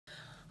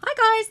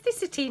guys,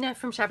 this is Tina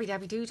from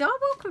Shabbydabbydoodah.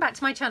 Welcome back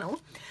to my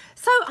channel.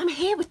 So I'm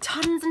here with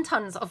tons and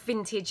tons of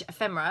vintage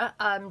ephemera,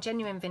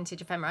 genuine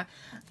vintage ephemera.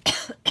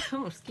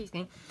 Oh, excuse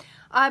me.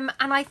 And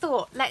I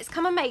thought, let's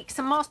come and make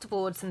some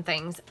masterboards and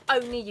things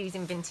only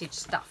using vintage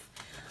stuff.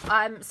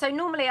 So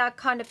normally I'd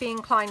kind of be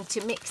inclined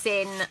to mix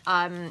in,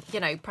 you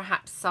know,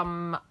 perhaps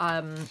some,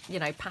 you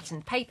know,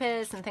 patterned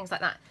papers and things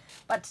like that.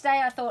 But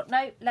today I thought,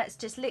 no, let's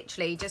just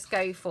literally just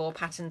go for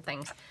patterned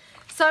things.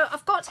 So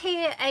I've got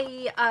here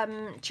a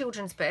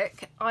children's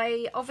book.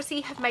 I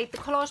obviously have made the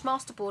Collage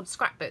Masterboard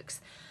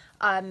scrapbooks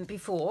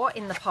before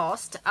in the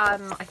past. I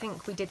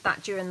think we did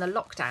that during the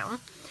lockdown.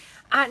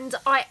 And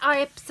I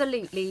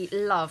absolutely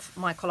love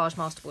my Collage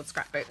Masterboard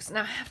scrapbooks.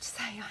 Now I have to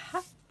say I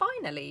have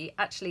finally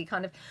actually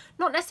kind of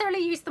not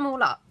necessarily used them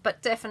all up,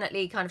 but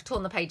definitely kind of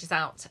torn the pages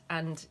out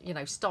and, you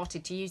know,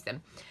 started to use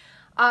them.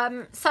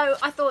 So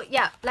I thought,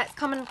 yeah, let's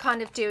come and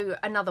kind of do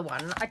another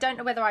one. I don't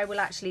know whether I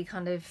will actually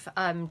kind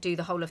of do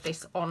the whole of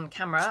this on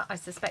camera. I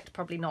suspect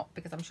probably not,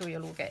 because I'm sure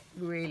you'll all get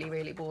really,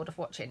 really bored of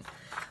watching.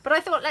 But I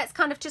thought let's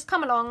kind of just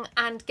come along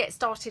and get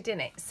started in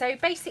it. So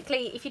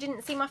basically, if you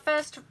didn't see my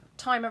first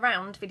time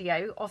around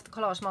video of the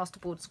Collage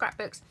Masterboard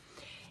scrapbooks,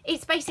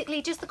 it's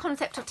basically just the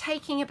concept of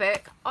taking a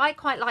book. I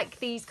quite like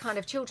these kind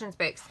of children's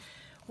books,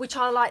 which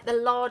are like the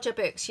larger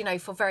books, you know,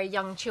 for very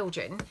young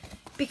children,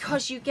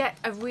 because you get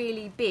a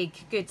really big,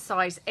 good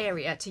size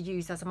area to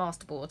use as a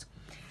masterboard.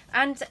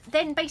 And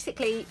then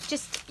basically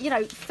just, you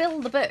know, fill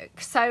the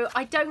book. So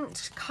I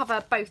don't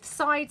cover both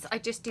sides. I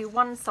just do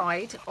one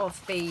side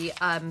of the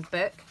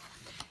book,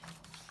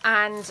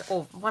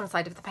 or one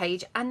side of the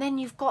page, and then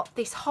you've got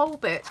this whole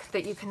book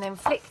that you can then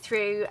flick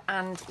through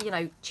and, you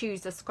know,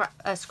 choose a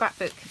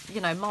scrapbook, you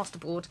know,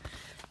 masterboard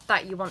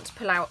that you want to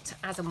pull out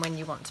as and when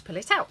you want to pull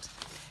it out.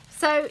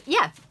 So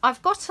yeah, I've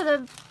got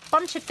a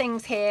bunch of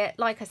things here,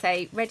 like I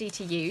say, ready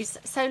to use.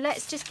 So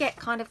let's just get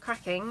kind of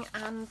cracking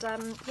and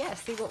yeah,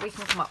 see what we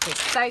can come up with.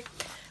 So I'm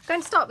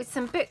going to start with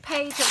some book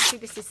page. Obviously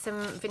this is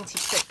some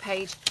vintage book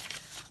page,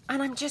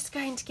 and I'm just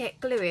going to get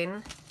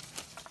gluing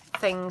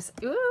things.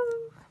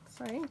 Ooh,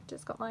 sorry,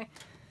 just got my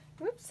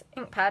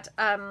ink pad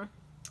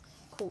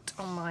caught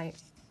on my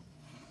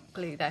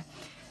glue there.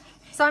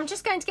 So I'm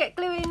just going to get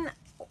gluing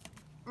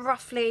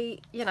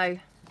roughly, you know,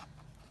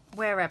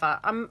 wherever.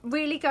 I'm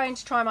really going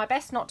to try my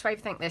best not to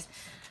overthink this,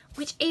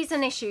 which is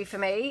an issue for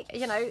me.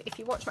 You know, if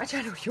you watch my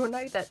channel, you'll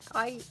know that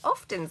I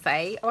often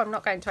say, oh, I'm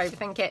not going to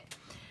overthink it,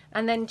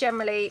 and then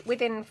generally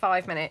within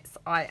 5 minutes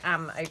I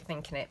am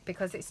overthinking it,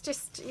 because it's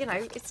just, you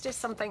know, it's just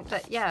something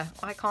that, yeah,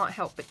 I can't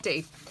help but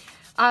do.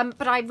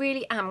 But I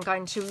really am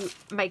going to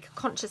make a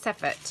conscious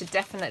effort to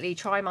definitely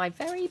try my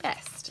very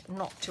best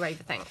not to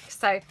overthink.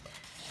 So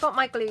got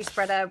my glue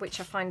spreader, which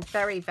I find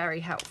very,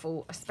 very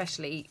helpful,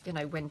 especially, you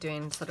know, when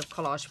doing sort of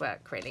collage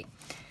work, really.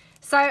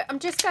 So I'm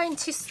just going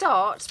to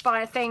start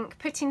by, I think,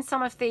 putting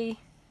some of the,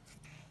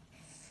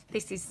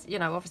 this is, you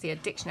know, obviously a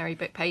dictionary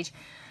book page.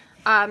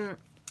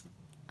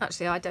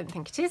 Actually, I don't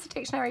think it is a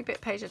dictionary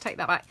book page, I take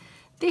that back.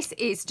 This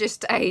is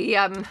just a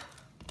an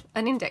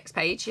index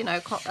page, you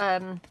know,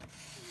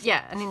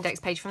 yeah, an index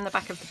page from the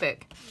back of the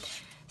book.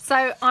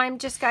 So I'm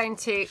just going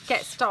to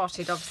get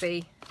started,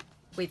 obviously,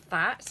 with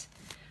that,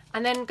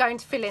 and then going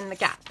to fill in the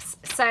gaps.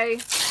 So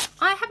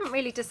I haven't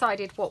really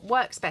decided what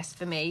works best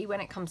for me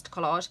when it comes to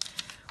collage,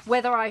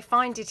 whether I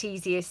find it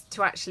easiest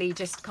to actually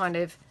just kind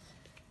of,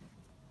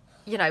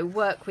 you know,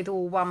 work with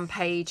all one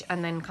page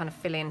and then kind of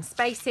fill in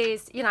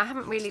spaces. You know, I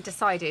haven't really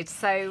decided.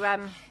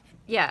 So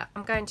yeah,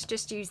 I'm going to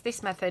just use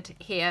this method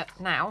here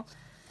now,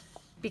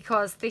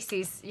 because this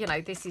is, you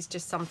know, this is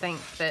just something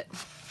that,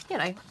 you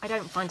know, I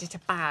don't find it a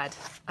bad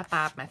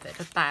method,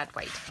 a bad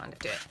way to kind of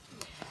do it.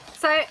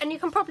 So, and you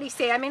can probably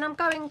see, I mean, I'm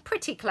going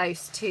pretty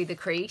close to the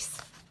crease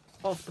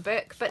of the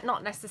book, but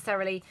not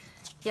necessarily,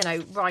 you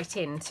know, right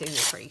into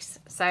the crease.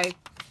 So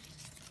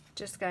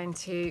just going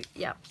to,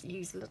 yeah,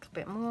 use a little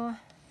bit more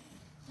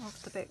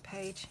of the book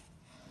page.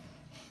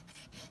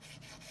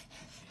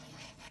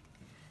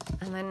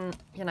 And then,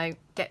 you know,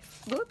 get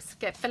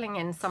filling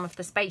in some of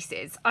the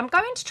spaces. I'm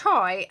going to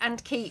try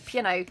and keep,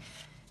 you know,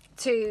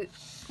 to,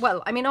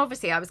 well, I mean,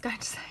 obviously I was going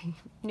to say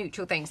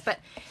neutral things, but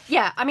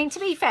yeah, I mean, to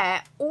be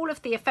fair, all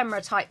of the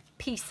ephemera type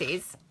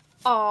pieces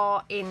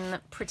are in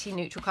pretty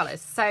neutral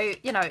colours. So,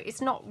 you know, it's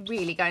not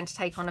really going to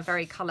take on a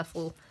very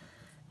colourful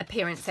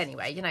appearance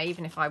anyway, you know,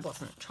 even if I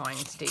wasn't trying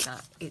to do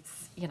that.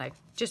 It's, you know,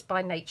 just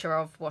by nature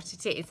of what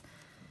it is,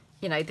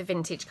 you know, the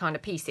vintage kind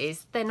of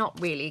pieces, they're not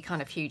really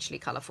kind of hugely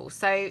colourful.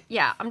 So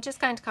yeah, I'm just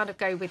going to kind of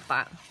go with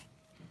that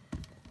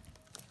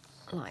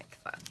like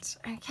that.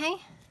 Okay,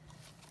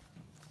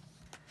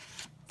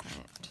 so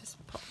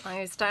just pop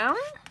those down.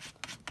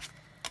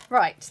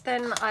 Right,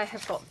 then I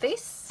have got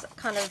this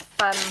kind of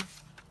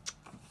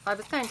I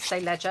was going to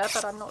say ledger,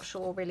 but I'm not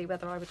sure really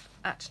whether I would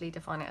actually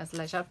define it as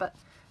leisure, but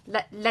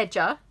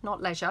ledger,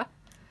 not leisure.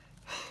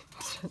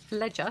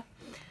 ledger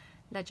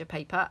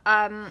paper.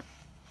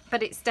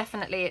 But it's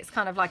definitely, it's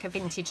kind of like a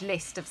vintage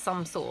list of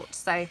some sort.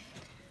 So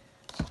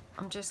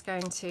I'm just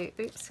going to,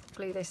 oops,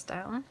 glue this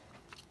down.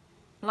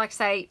 Like I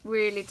say,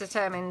 really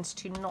determined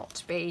to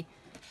not be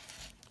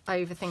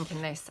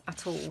overthinking this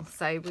at all,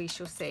 so we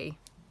shall see.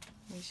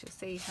 We shall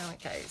see how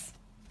it goes.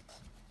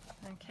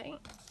 Okay.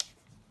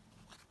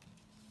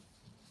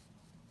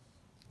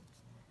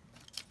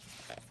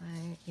 So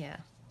yeah.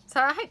 So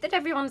I hope that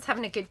everyone's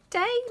having a good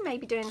day,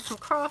 maybe doing some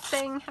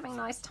crafting, having a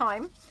nice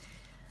time.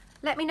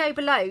 Let me know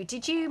below,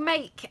 did you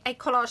make a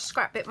collage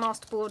scrapbook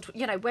masterboard?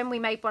 You know, when we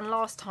made one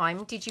last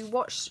time, did you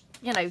watch,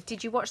 you know,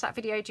 did you watch that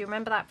video? Do you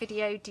remember that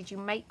video? Did you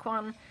make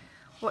one?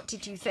 What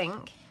did you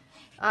think?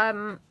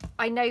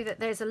 I know that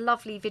there's a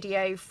lovely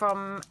video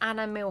from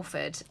Anna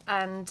Milford,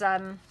 and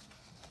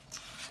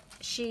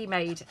she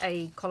made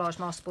a collage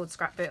masterboard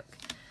scrapbook,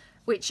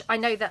 which I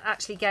know that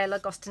actually Gail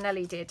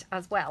Agostinelli did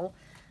as well.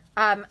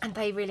 And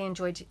they really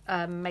enjoyed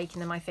making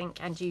them, I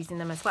think, and using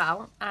them as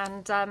well.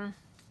 And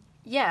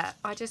yeah,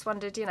 I just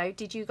wondered, you know,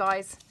 did you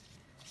guys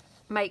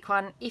make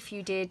one? If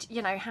you did,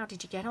 you know, how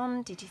did you get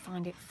on? Did you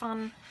find it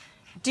fun?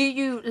 Do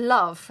you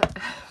love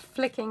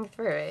flicking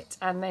through it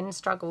and then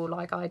struggle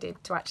like I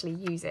did to actually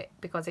use it,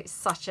 because it's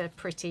such a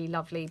pretty,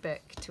 lovely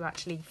book to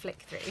actually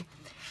flick through?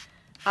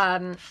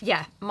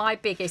 Yeah, my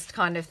biggest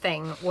kind of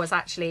thing was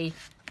actually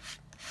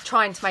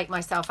trying to make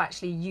myself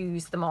actually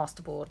use the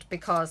masterboard,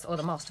 because, or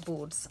the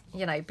masterboards,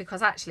 you know,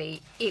 because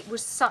actually it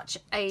was such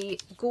a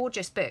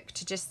gorgeous book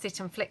to just sit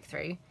and flick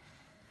through,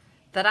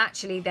 that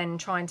actually then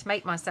trying to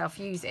make myself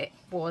use it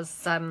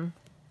was a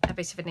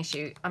bit of an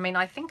issue. I mean,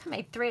 I think I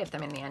made 3 of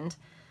them in the end,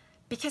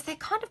 because they're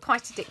kind of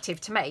quite addictive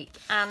to make.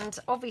 And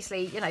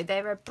obviously, you know,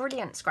 they're a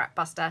brilliant scrap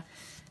buster.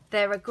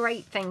 They're a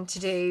great thing to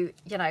do,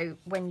 you know,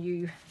 when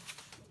you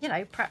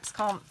know, perhaps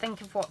can't think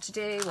of what to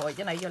do, or,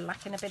 you know, you're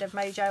lacking a bit of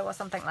mojo or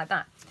something like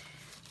that.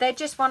 They're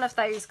just one of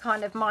those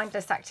kind of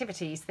mindless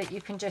activities that you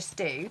can just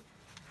do.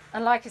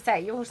 And like I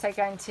say, you're also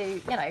going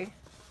to, you know,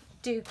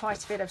 do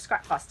quite a bit of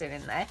scrap busting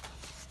in there.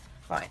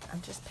 Right,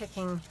 I'm just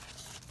picking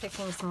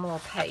some more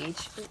page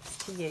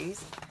to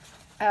use.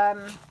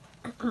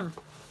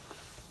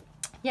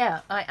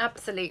 Yeah, I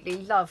absolutely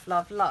love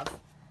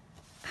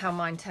how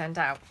mine turned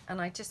out. And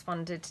I just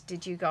wondered,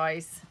 did you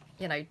guys,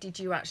 you know, did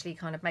you actually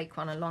kind of make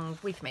one along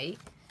with me?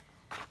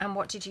 And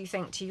what did you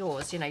think to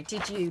yours? You know,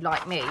 did you,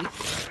 like me,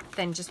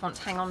 then just want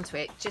to hang on to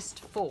it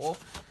just for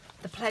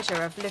the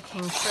pleasure of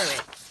looking through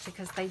it?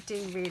 Because they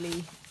do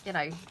really, you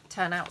know,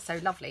 turn out so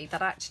lovely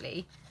that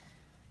actually,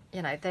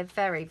 you know, they're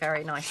very,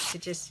 very nice to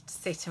just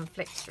sit and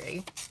flick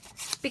through.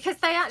 Because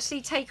they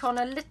actually take on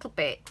a little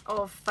bit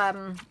of,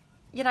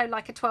 you know,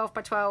 like a 12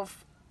 by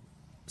 12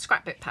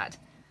 scrapbook pad.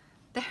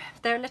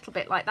 They're a little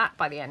bit like that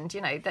by the end,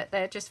 you know, that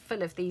they're just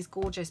full of these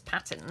gorgeous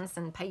patterns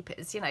and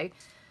papers, you know.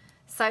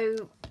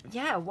 So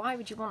yeah, why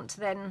would you want to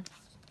then,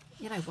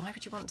 you know, why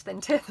would you want to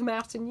then tear them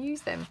out and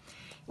use them?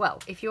 Well,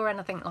 if you're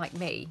anything like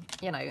me,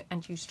 you know,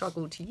 and you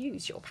struggle to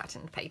use your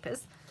patterned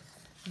papers,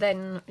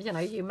 then, you know,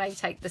 you may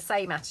take the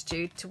same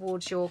attitude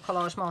towards your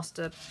collage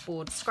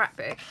masterboard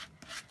scrapbook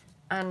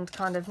and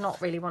kind of not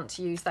really want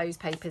to use those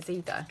papers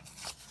either.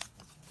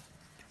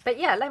 But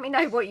yeah, let me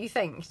know what you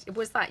think.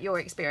 Was that your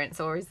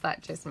experience, or is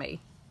that just me?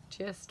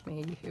 Just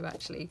me who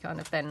actually kind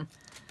of then,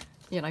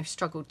 you know,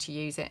 struggled to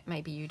use it.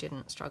 Maybe you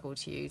didn't struggle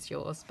to use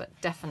yours, but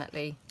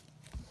definitely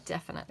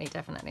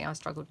I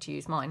struggled to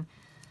use mine.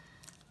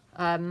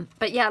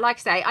 But yeah, like I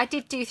say, I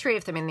did do 3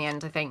 of them in the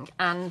end, I think.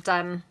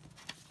 And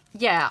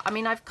yeah, I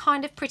mean, I've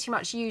kind of pretty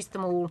much used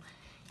them all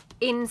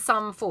in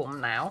some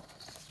form now.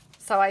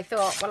 So I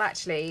thought, well,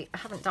 actually, I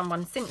haven't done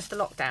one since the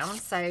lockdown,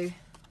 so,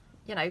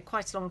 you know,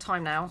 quite a long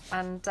time now.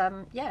 And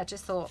yeah,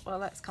 just thought, well,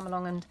 let's come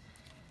along and,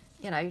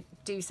 you know,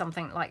 do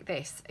something like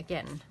this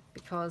again,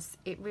 because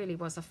it really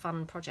was a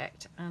fun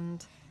project.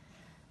 And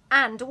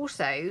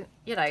also,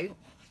 you know,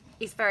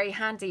 it's very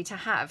handy to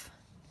have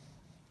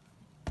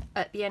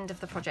at the end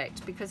of the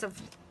project, because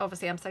of,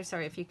 obviously, I'm so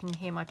sorry if you can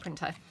hear my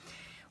printer.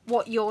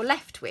 What you're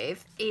left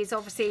with is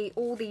obviously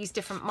all these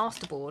different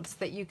masterboards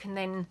that you can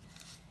then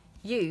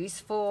use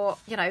for,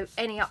 you know,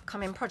 any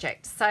upcoming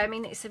projects. So I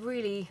mean, it's a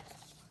really,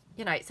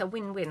 you know, it's a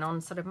win-win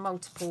on sort of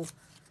multiple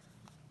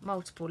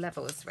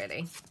levels,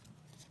 really.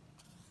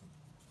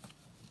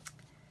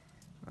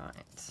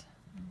 Right,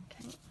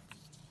 okay,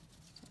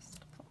 just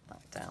pop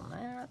that down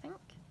there, I think.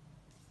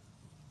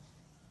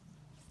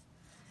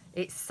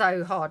 It's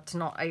so hard to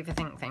not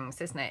overthink things,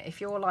 isn't it?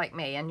 If you're like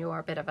me and you're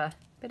a bit of an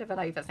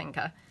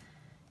overthinker,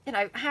 you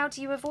know, how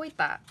do you avoid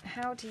that?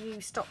 How do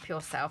you stop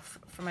yourself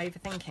from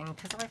overthinking?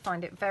 Because I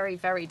find it very,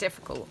 very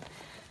difficult.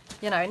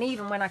 You know, and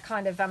even when I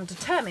kind of am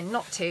determined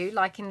not to,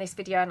 like in this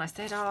video, and I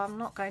said, oh, I'm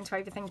not going to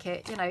overthink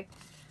it, you know,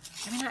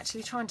 I mean,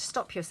 actually trying to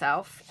stop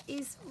yourself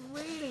is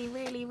really,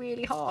 really,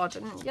 really hard.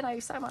 And, you know,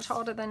 so much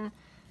harder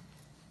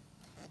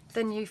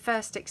than you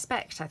first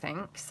expect, I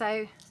think.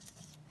 So,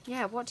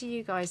 yeah, what do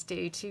you guys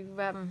do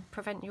to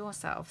prevent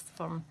yourselves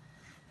from,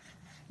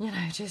 you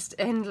know, just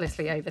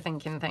endlessly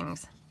overthinking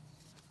things?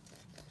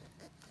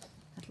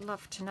 I'd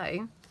love to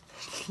know.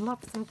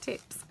 Love some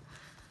tips.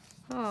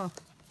 Oh,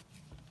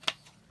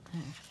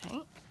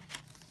 okay.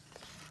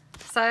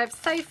 So I've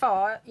so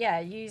far, yeah,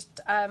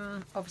 used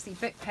obviously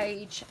book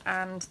page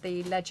and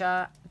the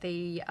ledger,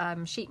 the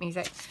sheet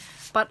music.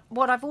 But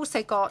what I've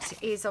also got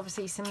is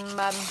obviously some,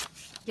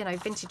 you know,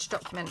 vintage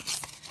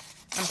documents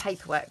and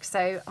paperwork.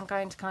 So I'm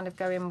going to kind of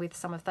go in with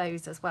some of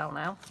those as well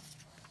now.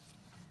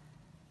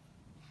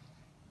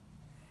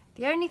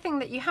 The only thing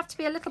that you have to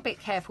be a little bit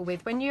careful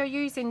with when you're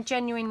using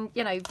genuine,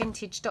 you know,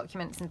 vintage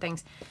documents and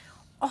things,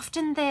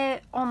 often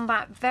they're on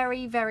that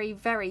very, very,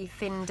 very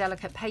thin,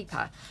 delicate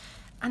paper,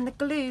 and the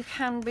glue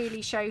can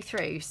really show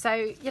through.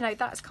 So, you know,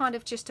 that's kind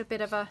of just a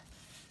bit of a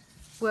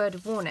word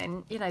of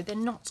warning. You know, they're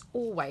not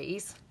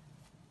always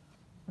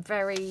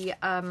very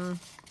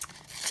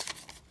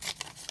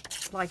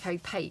like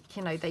opaque,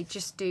 you know, they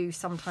just do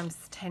sometimes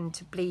tend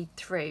to bleed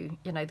through,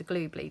 you know, the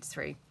glue bleeds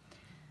through.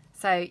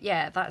 So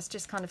yeah, that's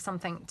just kind of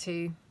something to,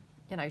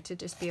 you know, to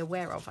just be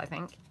aware of, I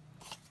think.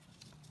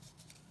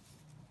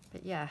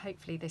 But yeah,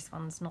 hopefully this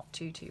one's not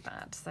too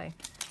bad. So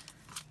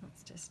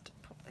let's just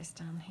pop this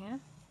down here.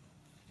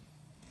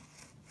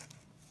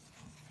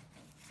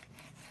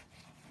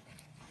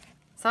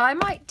 So I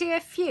might do a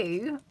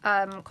few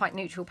quite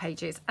neutral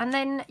pages, and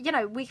then, you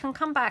know, we can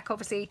come back,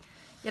 obviously,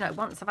 you know,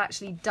 once I've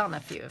actually done a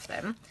few of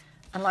them.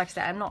 And like I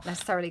said, I'm not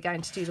necessarily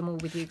going to do them all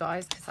with you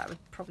guys because that would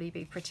probably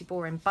be pretty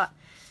boring. But,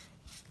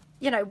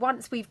 you know,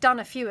 once we've done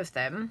a few of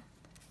them,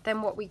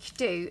 then what we could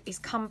do is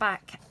come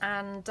back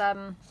and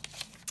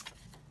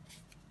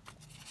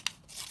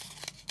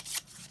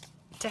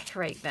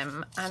decorate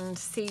them and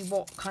see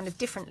what kind of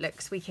different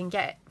looks we can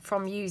get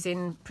from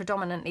using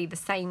predominantly the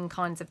same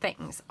kinds of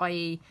things,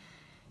 i.e.,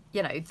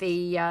 you know,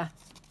 the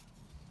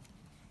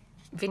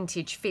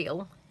vintage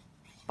feel,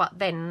 but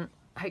then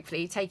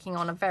hopefully taking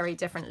on a very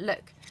different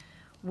look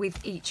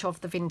with each of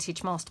the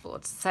vintage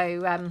masterboards.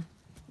 So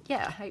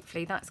yeah,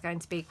 hopefully that's going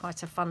to be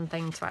quite a fun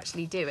thing to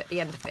actually do at the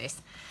end of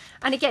this.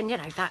 And again, you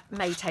know, that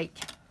may take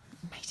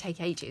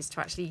ages to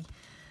actually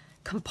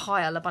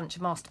compile a bunch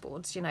of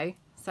masterboards, you know,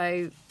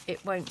 so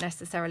it won't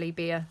necessarily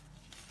be a,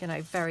 you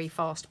know, very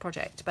fast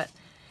project. But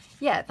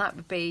yeah, that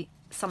would be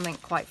something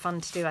quite fun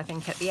to do, I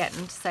think, at the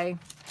end. So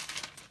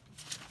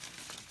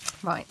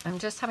right, I'm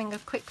just having a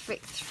quick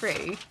flick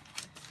through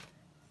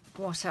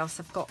what else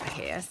I've got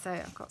here. So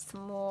I've got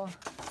some more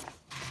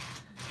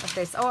of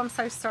this. Oh, I'm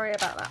so sorry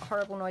about that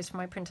horrible noise from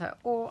my printer.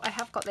 Or I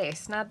have got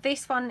this. Now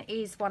this one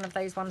is one of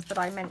those ones that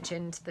I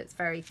mentioned that's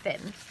very thin.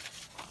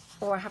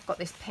 Or I have got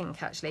this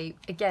pink, actually.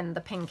 Again,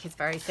 the pink is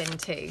very thin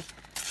too.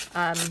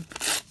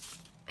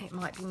 It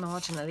might be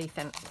marginally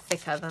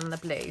thicker than the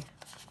blue.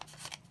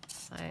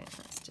 So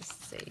let's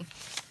just see.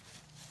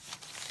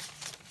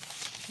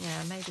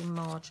 Yeah, maybe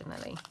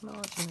marginally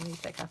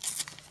thicker.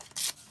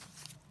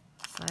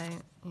 So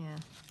yeah,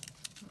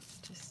 let's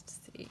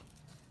just see.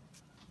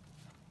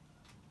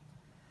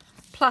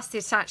 Plus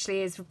it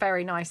actually is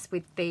very nice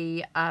with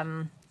the,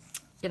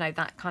 you know,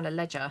 that kind of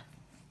ledger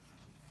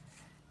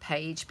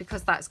page,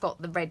 because that's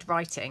got the red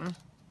writing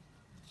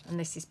and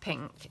this is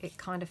pink. It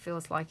kind of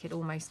feels like it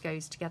almost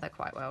goes together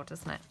quite well,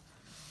 doesn't it?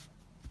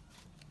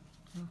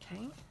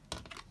 Okay.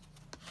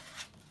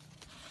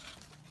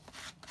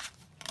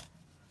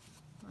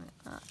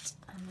 Like that,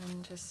 and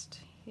then just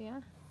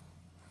here.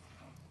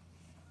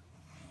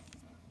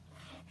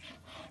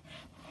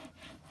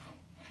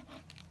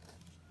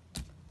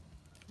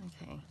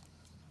 Okay.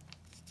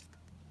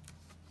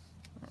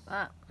 Like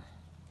that.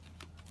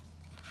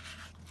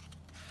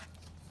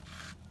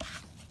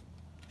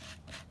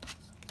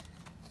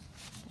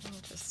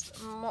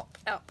 Mop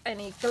up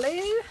any glue,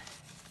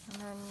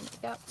 and then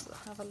yep, so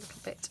have a little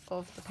bit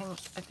of the pink,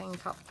 I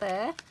think, up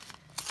there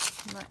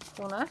in that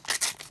corner.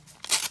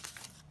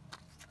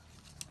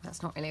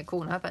 That's not really a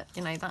corner, but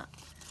you know, that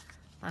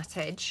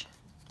edge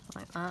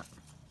like that.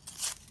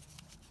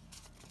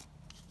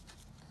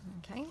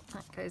 Okay,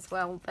 that goes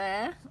well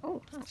there.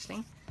 Oh,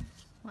 actually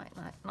like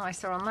that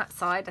nicer on that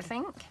side, I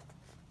think.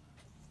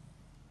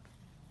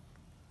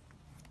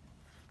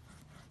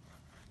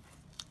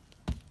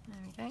 There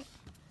we go.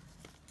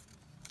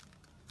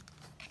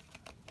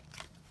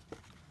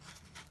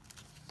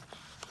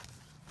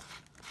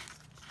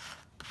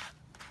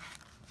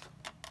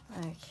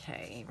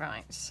 Okay,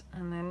 right,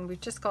 and then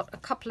we've just got a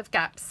couple of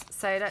gaps,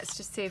 so let's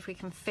just see if we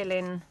can fill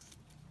in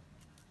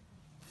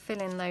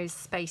those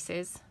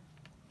spaces.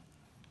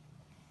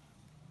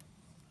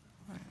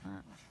 Like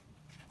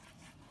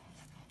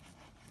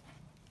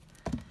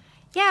that.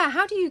 Yeah,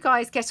 how do you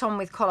guys get on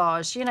with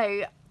collage? You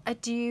know,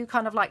 do you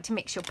kind of like to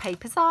mix your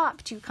papers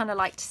up? Do you kind of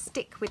like to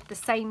stick with the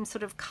same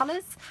sort of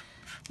colours?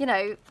 You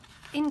know,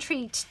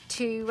 intrigued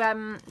to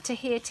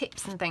hear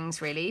tips and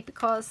things, really,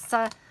 because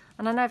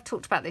and I know I've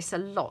talked about this a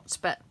lot,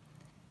 but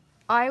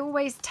I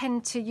always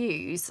tend to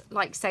use,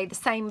 like, say, the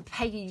same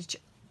page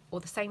or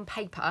the same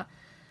paper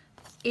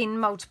in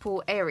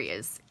multiple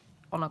areas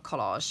on a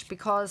collage,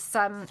 because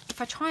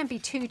if I try and be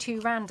too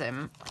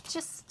random,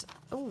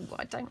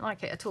 I don't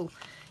like it at all.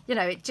 You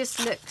know, it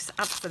just looks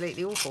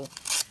absolutely awful.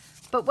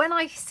 But when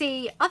I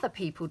see other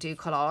people do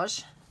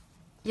collage,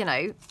 you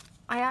know,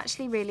 I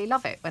actually really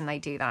love it when they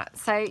do that.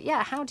 So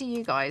yeah, how do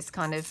you guys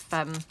kind of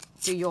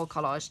do your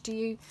collage? Do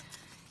you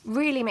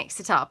really mix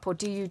it up, or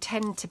do you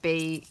tend to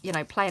be, you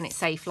know, playing it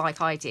safe like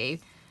I do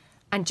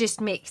and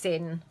just mix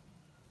in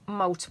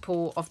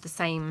multiple of the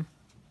same,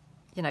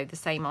 you know, the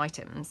same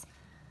items.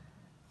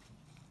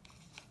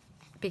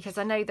 Because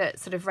I know that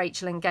sort of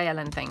Rachel and Gail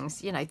and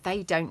things, you know,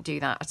 they don't do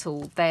that at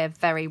all. They're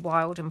very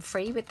wild and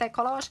free with their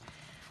collage.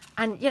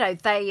 And, you know,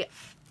 they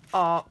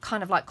are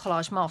kind of like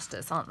collage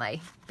masters, aren't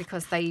they?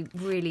 Because they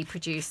really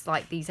produce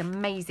like these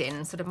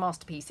amazing sort of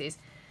masterpieces,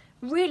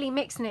 really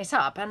mixing it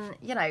up. And,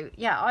 you know,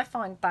 yeah, I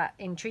find that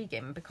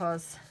intriguing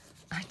because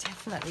I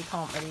definitely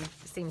can't really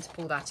seem to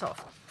pull that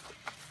off.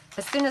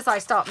 As soon as I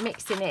start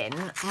mixing in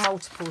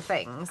multiple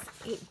things,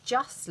 it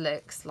just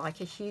looks like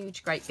a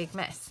huge, great big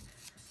mess.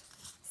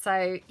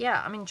 So,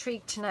 yeah, I'm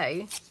intrigued to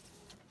know,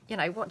 you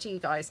know, what do you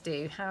guys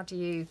do? How do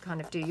you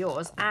kind of do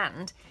yours?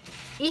 And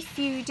if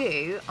you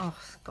do, oh,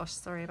 gosh,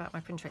 sorry about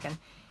my printer again.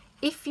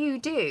 If you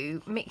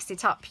do mix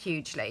it up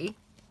hugely,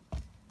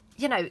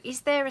 you know,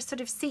 is there a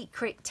sort of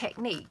secret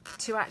technique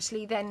to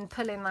actually then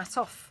pulling that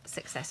off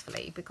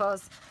successfully?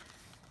 Because,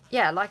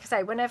 yeah, like I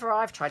say, whenever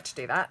I've tried to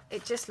do that,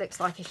 it just looks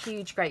like a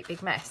huge, great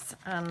big mess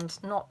and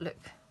not look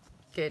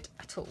good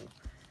at all.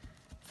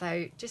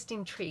 So just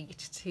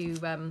intrigued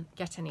to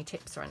get any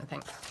tips or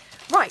anything.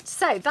 Right,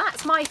 so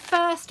that's my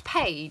first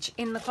page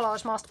in the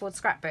Collage Masterboard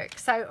scrapbook.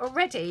 So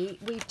already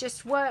we've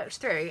just worked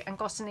through and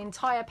got an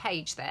entire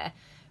page there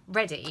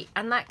ready,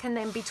 and that can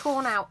then be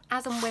torn out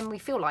as and when we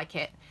feel like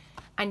it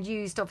and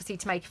used obviously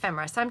to make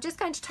ephemera. So I'm just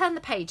going to turn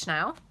the page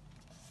now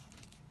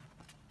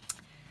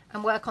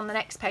and work on the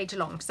next page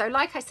along. So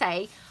like I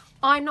say,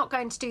 I'm not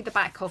going to do the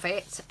back of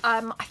it.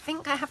 I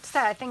think I have to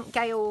say, I think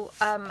Gail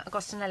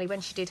Agostinelli, when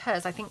she did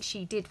hers, I think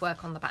she did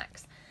work on the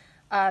backs.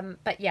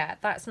 But yeah,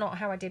 that's not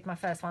how I did my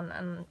first one,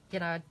 and you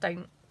know,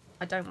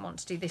 I don't want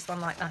to do this one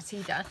like that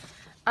either.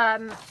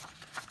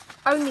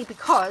 Only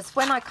because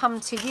when I come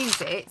to use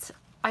it,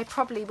 I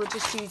probably will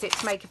just use it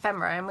to make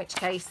ephemera, in which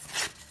case,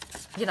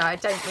 you know, I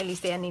don't really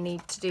see any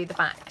need to do the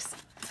backs.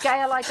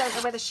 Gail, I don't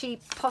know whether she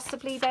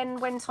possibly then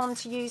went on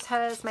to use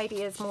hers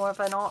maybe as more of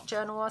an art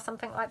journal or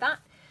something like that.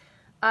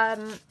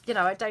 You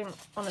know, I don't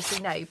honestly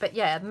know, but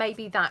yeah,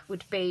 maybe that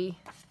would be,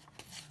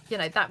 you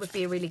know, that would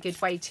be a really good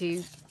way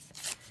to,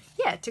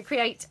 yeah, to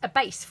create a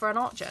base for an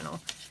art journal.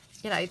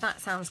 You know,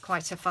 that sounds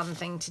quite a fun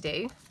thing to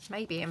do.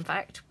 Maybe, in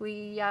fact,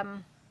 we,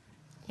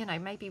 you know,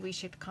 maybe we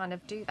should kind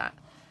of do that.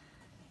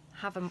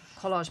 Have a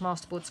Collage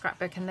Masterboard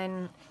scrapbook and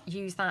then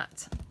use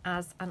that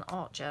as an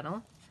art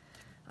journal.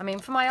 I mean,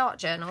 for my art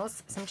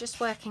journals, so I'm just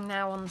working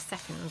now on the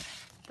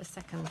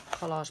second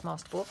Collage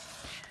Masterboard.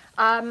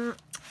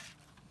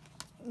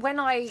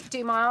 When I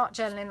do my art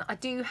journaling, I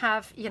do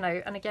have, you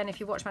know, and again, if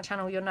you watch my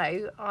channel, you'll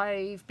know,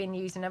 I've been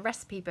using a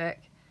recipe book,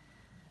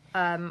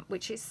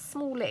 which is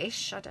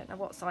smallish. I don't know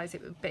what size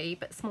it would be,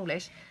 but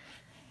smallish,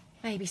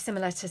 maybe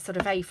similar to sort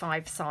of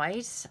A5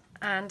 size.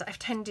 And I've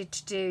tended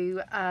to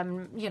do,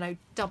 you know,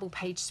 double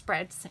page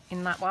spreads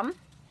in that one.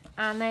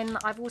 And then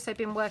I've also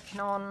been working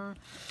on,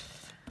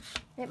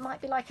 it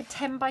might be like a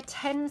 10 by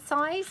 10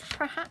 size,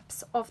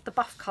 perhaps, of the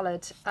buff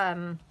coloured,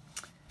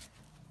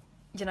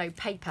 you know,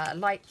 paper.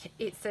 Like,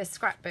 it's a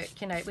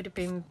scrapbook, you know, it would have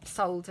been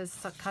sold as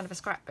kind of a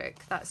scrapbook.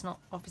 That's not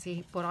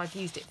obviously what I've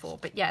used it for,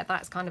 but yeah,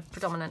 that's kind of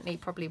predominantly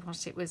probably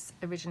what it was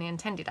originally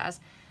intended as.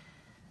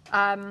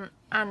 And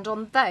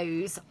on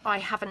those, I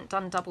haven't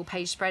done double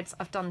page spreads.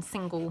 I've done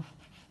single,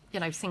 you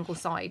know, single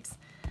sides.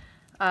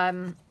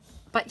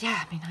 But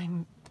yeah, I mean,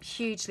 I'm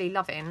hugely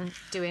loving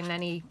doing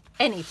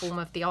any form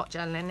of the art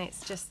journaling.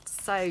 It's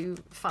just so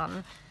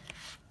fun.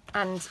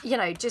 And, you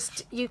know,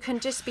 just, you can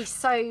just be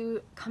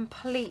so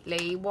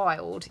completely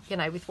wild, you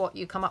know, with what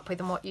you come up with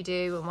and what you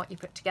do and what you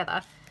put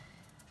together.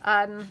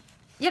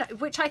 You know,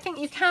 which I think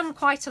you can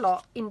quite a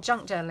lot in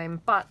junk journaling,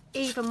 but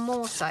even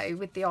more so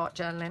with the art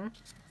journaling.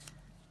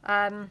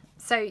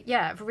 So,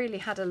 yeah, I've really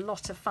had a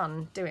lot of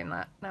fun doing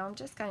that. Now, I'm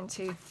just going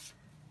to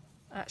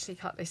actually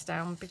cut this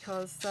down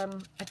because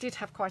I did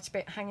have quite a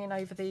bit hanging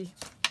over the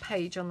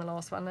page on the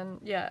last one. And,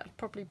 yeah, I'd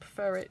probably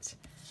prefer it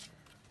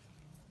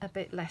a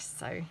bit less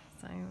so.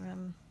 So,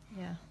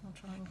 yeah, I'll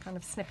try and kind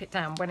of snip it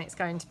down when it's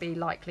going to be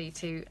likely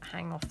to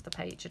hang off the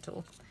page at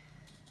all.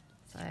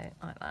 So,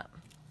 like that.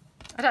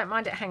 I don't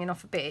mind it hanging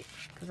off a bit,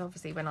 because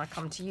obviously when I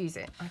come to use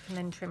it, I can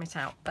then trim it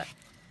out. But,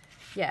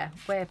 yeah,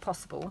 where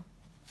possible,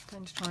 I'm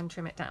going to try and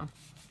trim it down.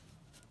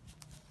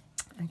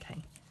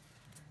 Okay.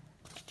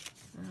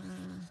 Should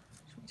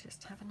we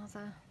just have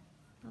another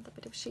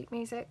bit of sheet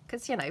music?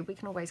 Because, you know, we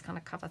can always kind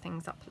of cover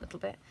things up a little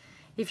bit.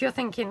 If you're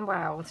thinking,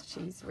 wow,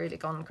 she's really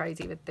gone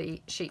crazy with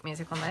the sheet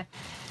music on there.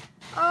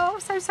 Oh,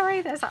 so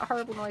sorry, there's that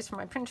horrible noise from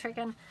my printer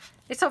again.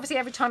 It's obviously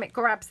every time it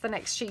grabs the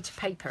next sheet of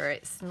paper,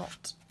 it's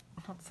not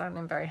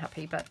sounding very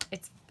happy, but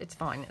it's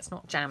fine. It's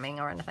not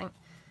jamming or anything.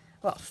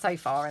 Well, so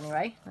far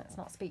anyway. Let's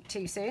not speak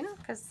too soon,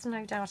 because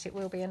no doubt it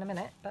will be in a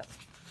minute. But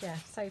yeah,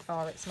 so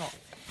far it's not.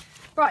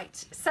 Right,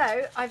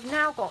 so I've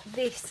now got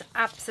this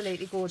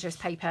absolutely gorgeous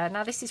paper.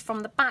 Now this is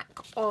from the back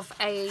of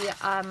a...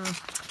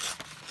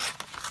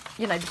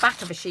 you know, the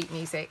back of a sheet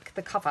music,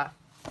 the cover,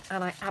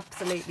 and I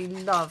absolutely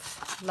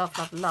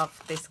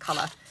love this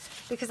colour,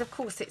 because of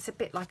course it's a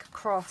bit like a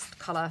craft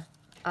colour,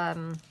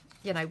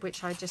 you know,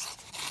 which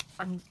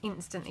I'm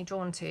instantly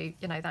drawn to,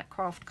 you know, that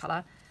craft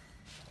colour.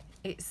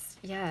 it's,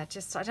 yeah,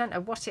 just, I don't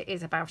know what it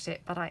is about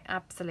it, but I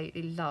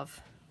absolutely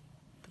love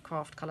the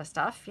craft colour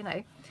stuff, you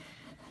know.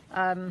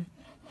 I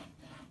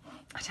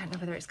don't know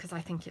whether it's because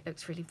I think it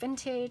looks really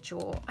vintage,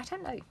 or I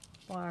don't know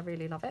why I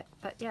really love it,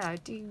 but yeah, I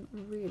do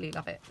really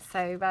love it.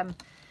 So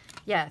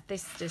yeah,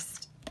 this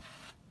just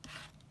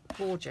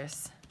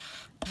gorgeous,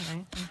 you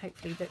know, and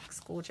hopefully looks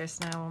gorgeous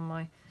now on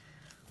my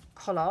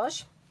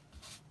collage.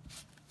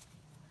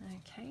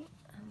 Okay,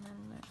 and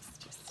then let's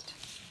just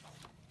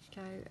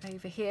go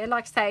over here.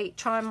 Like I say,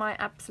 trying my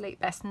absolute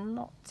best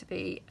not to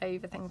be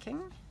overthinking.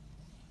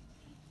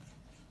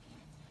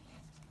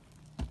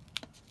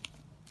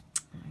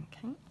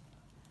 Okay.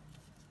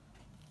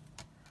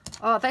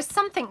 Oh, there's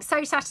something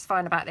so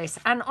satisfying about this.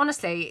 And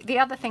honestly, the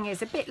other thing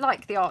is, a bit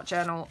like the art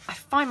journal, I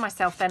find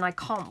myself then I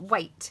can't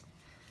wait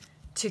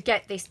to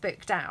get this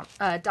book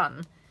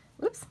done.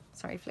 Whoops,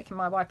 sorry, flicking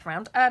my wipe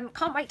around.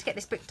 Can't wait to get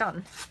this book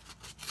done,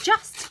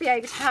 just to be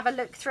able to have a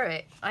look through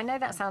it. I know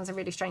that sounds a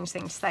really strange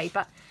thing to say,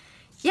 but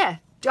yeah,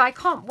 I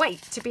can't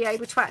wait to be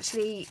able to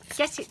actually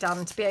get it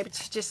done, to be able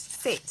to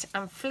just sit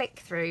and flick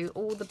through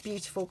all the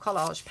beautiful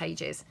collage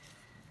pages.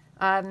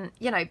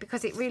 You know,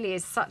 because it really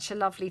is such a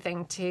lovely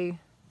thing to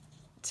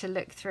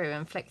look through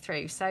and flick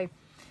through. So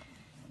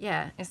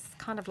yeah, it's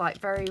kind of like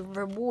very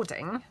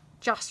rewarding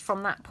just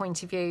from that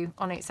point of view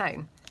on its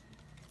own,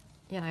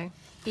 you know,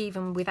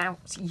 even without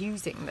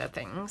using the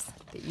things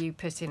that you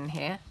put in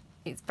here.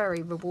 It's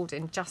very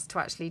rewarding just to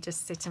actually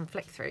just sit and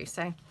flick through.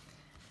 So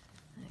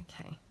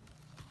okay,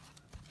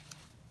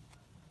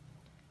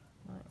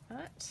 like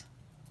that.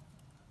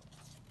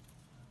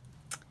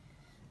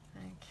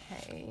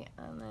 Okay,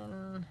 and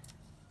then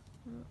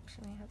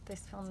actually have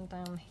this one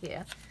down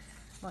here.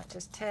 Might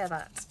just tear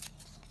that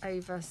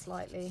over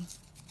slightly.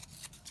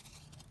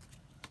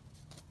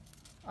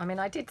 I mean,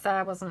 I did say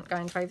I wasn't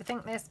going to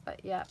overthink this,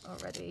 but yeah,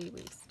 already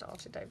we've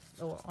started over,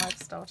 or I've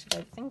started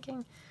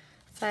overthinking.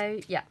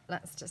 So yeah,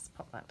 let's just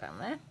pop that down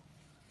there.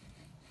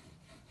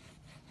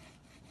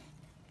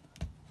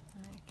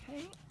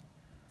 Okay.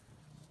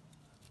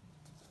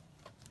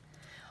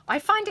 I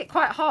find it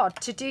quite hard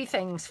to do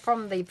things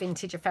from the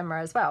vintage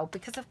ephemera as well,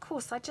 because of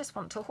course I just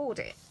want to hoard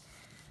it.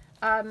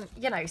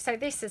 You know, so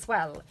this as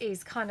well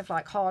is kind of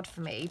like hard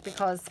for me,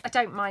 because I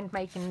don't mind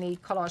making the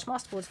collage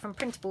masterboards from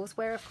printables,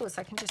 where of course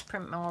I can just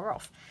print more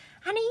off.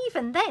 And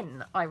even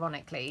then,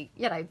 ironically,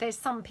 you know, there's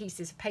some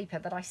pieces of paper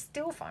that I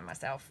still find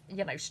myself,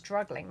 you know,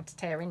 struggling to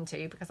tear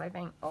into, because I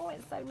think, oh,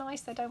 it's so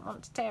nice, I don't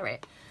want to tear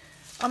it.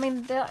 I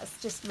mean, that's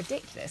just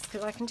ridiculous,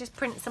 because I can just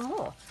print some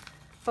more.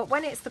 But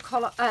when it's the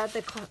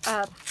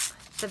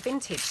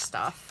vintage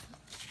stuff,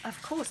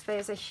 of course,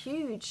 there's a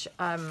huge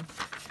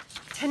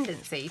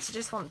tendency to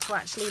just want to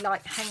actually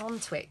like hang on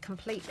to it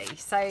completely.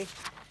 So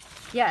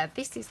yeah,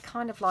 this is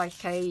kind of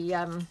like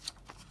a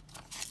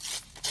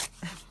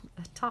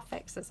tough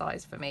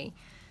exercise for me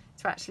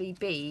to actually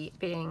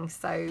being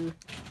so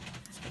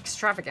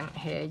extravagant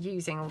here,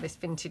 using all this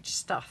vintage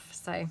stuff.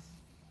 So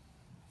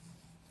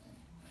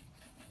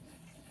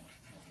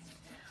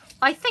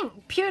I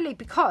think purely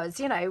because,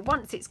 you know,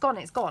 once it's gone,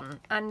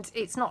 and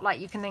it's not like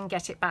you can then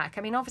get it back.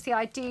 I mean, obviously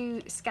I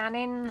do scan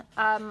in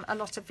a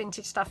lot of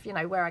vintage stuff, you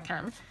know, where I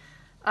can.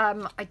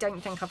 I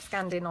don't think I've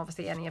scanned in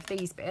obviously any of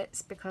these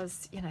bits,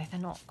 because, you know, they're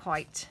not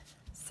quite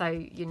so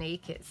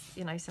unique. It's,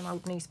 you know, some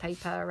old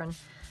newspaper and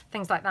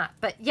things like that.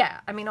 But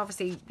yeah, I mean,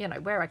 obviously, you know,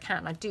 where I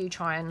can, I do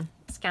try and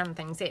scan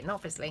things in,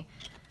 obviously.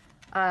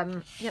 You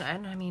know,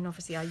 and I mean,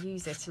 obviously I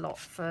use it a lot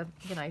for,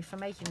 you know, for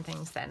making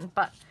things then.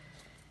 But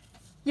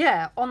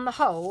yeah, on the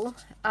whole,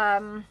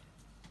 you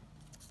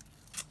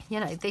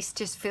know, this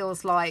just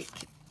feels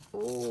like,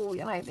 oh,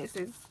 you know, this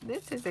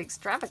is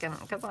extravagant,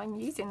 because I'm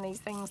using these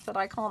things that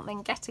I can't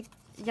then get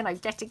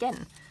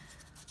again.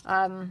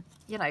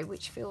 You know,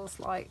 which feels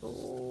like,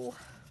 oh,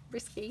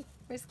 risky.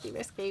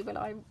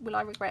 Will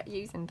I regret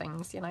using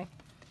things, you know?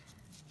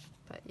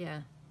 But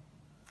yeah,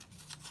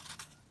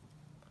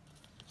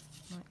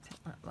 might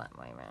take that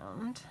way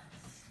around.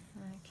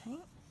 Okay.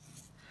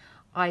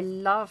 I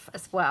love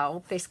as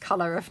well this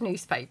colour of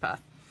newspaper,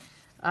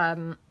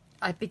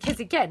 because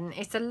again,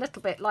 it's a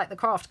little bit like the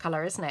craft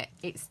colour, isn't it?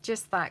 It's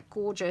just that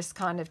gorgeous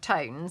kind of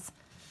tones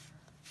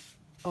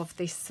of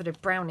this sort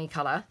of brownie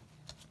colour,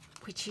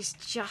 which is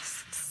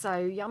just so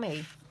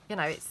yummy. You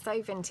know, it's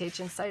so vintage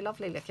and so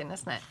lovely looking,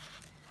 isn't it?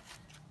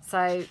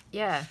 So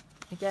yeah,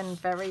 again,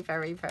 very,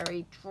 very,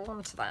 very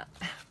drawn to that.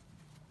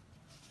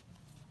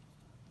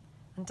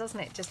 And doesn't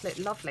it just look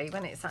lovely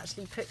when it's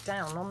actually put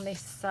down on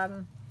this,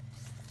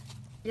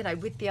 you know,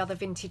 with the other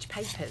vintage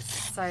papers?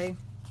 So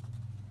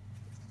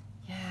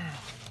yeah,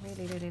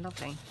 really, really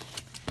lovely.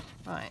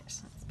 Right,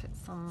 let's put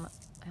some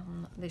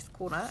on this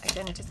corner.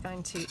 Again, just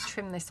going to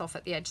trim this off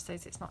at the edge so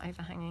it's not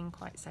overhanging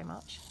quite so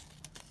much.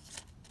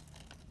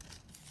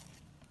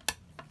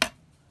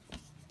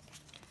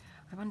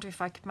 I wonder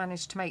if I could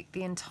manage to make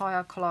the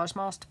entire Collage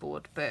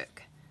Masterboard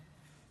book,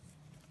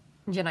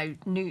 you know,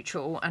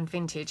 neutral and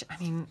vintage. I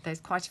mean, there's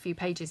quite a few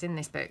pages in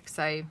this book,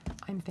 so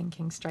I'm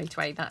thinking straight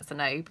away that's a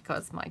no,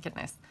 because my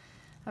goodness,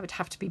 I would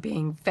have to be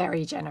being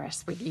very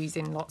generous with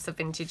using lots of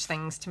vintage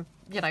things to,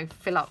 you know,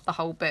 fill up the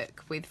whole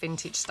book with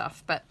vintage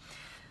stuff. But,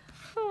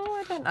 oh,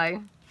 I don't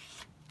know.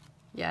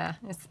 Yeah,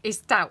 it's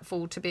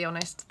doubtful, to be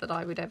honest, that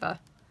I would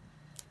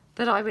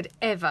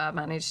ever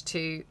manage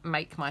to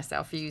make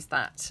myself use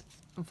that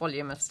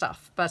volume of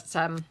stuff. But,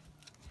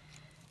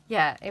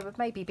 yeah, it would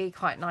maybe be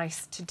quite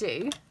nice to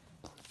do.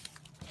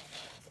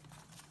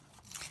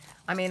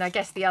 I mean, I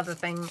guess the other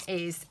thing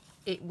is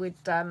it would,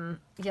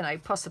 you know,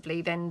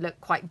 possibly then look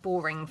quite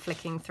boring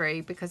flicking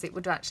through, because it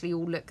would actually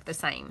all look the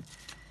same,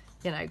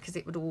 you know, because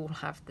it would all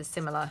have the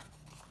similar,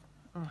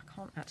 oh, I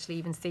can't actually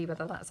even see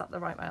whether that's up the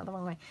right way or the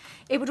wrong way.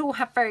 It would all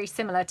have very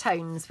similar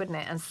tones, wouldn't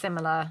it, and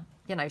similar,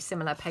 you know,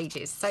 similar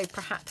pages. So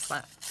perhaps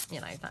that,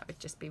 you know, that would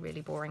just be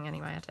really boring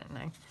anyway, I don't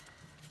know.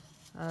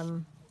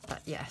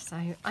 But yeah, so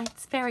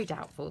it's very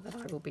doubtful that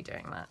I will be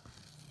doing that.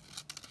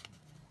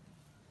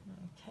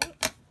 Okay.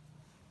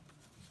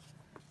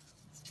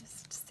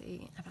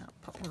 See about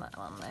popping that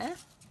on there.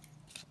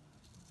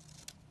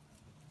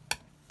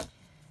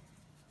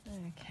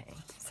 Okay,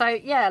 so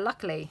yeah,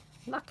 luckily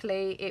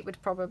it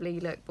would probably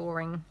look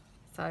boring,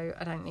 so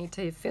I don't need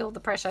to feel the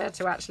pressure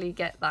to actually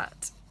get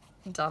that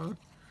done.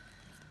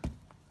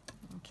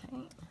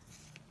 Okay,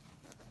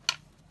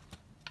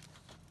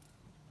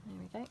 there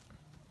we go.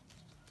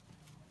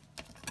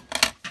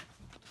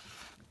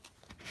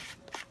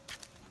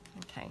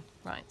 Okay,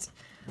 right.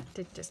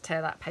 Did just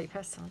tear that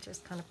paper, so I'll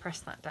just kind of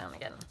press that down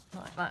again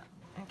like that.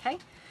 Okay,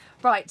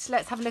 right,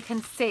 let's have a look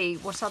and see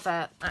what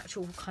other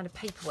actual kind of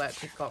paperwork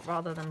we've got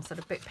rather than sort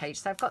of book page.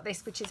 So I've got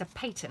this, which is a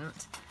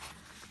patent.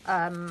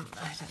 I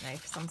don't know,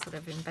 for some sort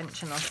of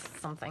invention or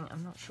something.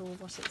 I'm not sure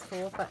what it's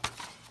for, but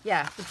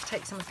yeah, we could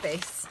take some of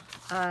this.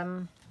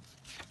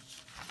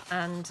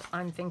 And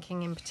I'm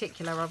thinking in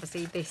particular,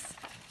 obviously, this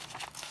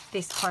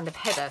kind of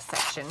header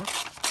section,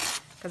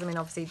 because I mean,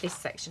 obviously this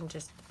section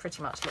just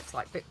pretty much looks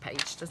like book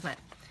page, doesn't it?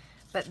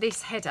 But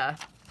this header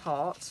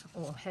part,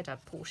 or header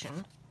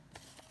portion,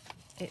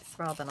 it's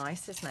rather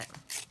nice, isn't it?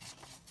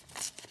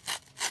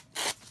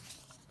 So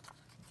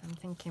I'm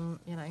thinking,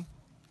 you know,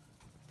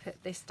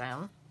 put this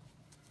down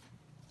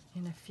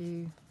in a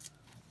few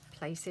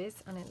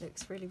places, and it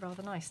looks really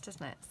rather nice,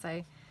 doesn't it?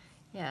 So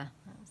yeah,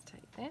 let's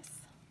take this.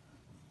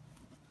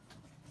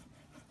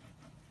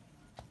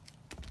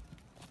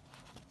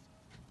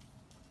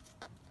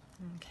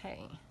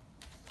 Okay,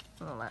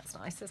 well, that's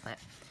nice, isn't it?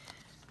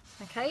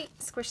 Okay,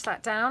 squish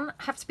that down.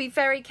 Have to be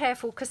very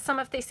careful, because some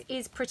of this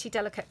is pretty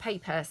delicate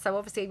paper. So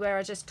obviously where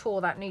I just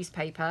tore that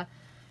newspaper,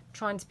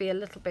 trying to be a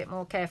little bit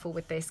more careful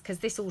with this, because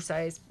this also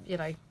is, you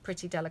know,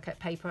 pretty delicate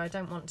paper. I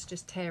don't want to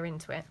just tear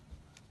into it.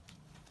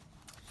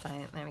 So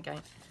there we go.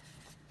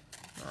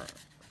 Right.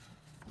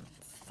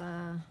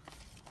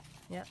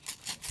 Yep,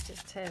 let's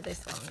just tear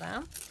this one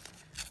down.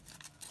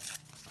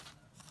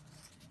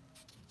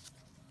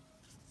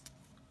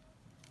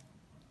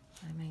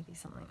 So maybe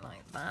something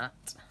like that.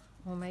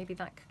 Or maybe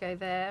that could go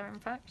there, in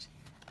fact.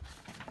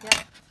 Yep.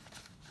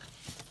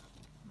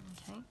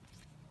 Okay.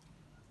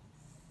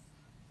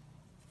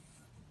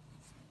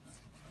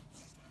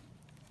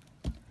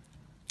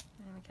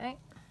 There we go.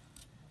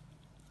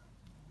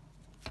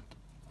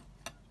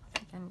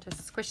 Again,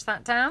 just squish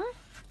that down.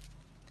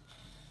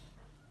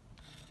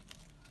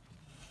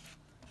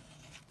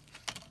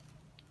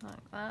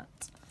 Like that.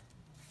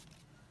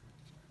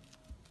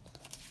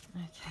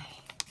 Okay.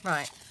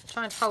 Right.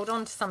 Trying to hold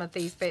on to some of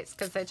these bits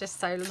because they're just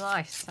so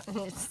nice.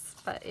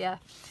 But yeah,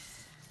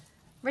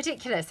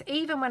 ridiculous.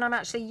 Even when I'm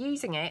actually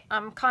using it,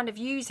 I'm kind of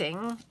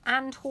using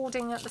and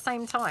hoarding at the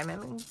same time. I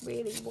mean,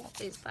 really,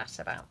 what is that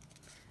about?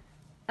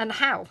 And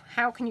how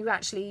can you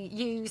actually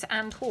use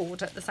and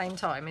hoard at the same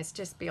time? It's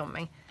just beyond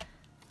me.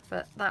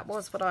 But that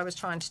was what I was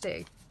trying to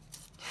do.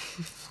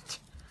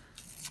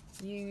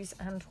 Use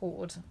and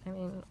hoard. I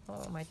mean,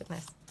 oh my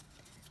goodness,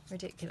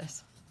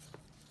 ridiculous.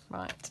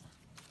 Right.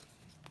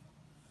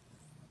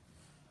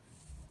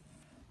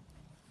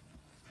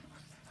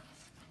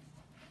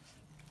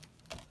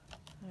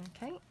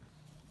 Okay.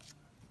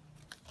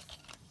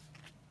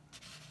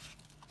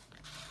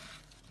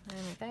 There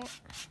we go.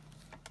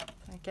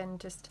 Again,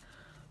 just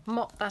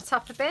mop that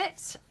up a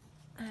bit.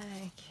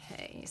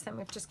 Okay, so then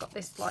we've just got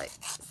this like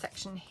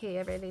section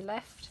here really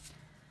left.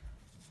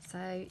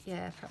 So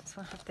yeah, perhaps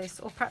we'll have this,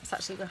 or perhaps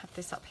actually we'll have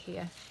this up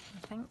here,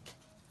 I think.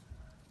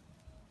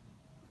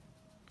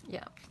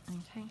 Yeah,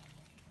 okay.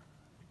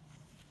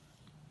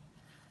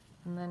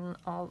 And then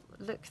I'll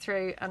look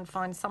through and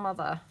find some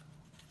other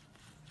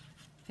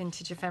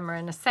vintage ephemera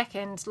in a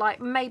second, like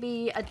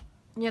maybe a,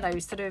 you know,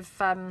 sort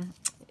of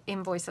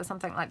invoice or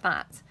something like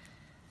that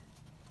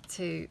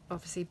to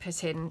obviously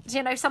put in,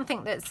 you know,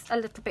 something that's a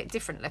little bit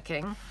different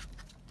looking,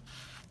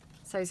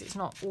 so it's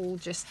not all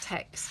just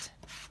text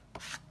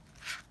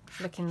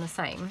looking the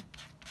same.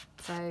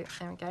 So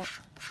there we go.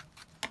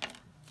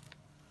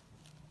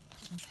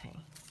 Okay,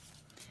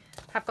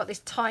 I've got this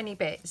tiny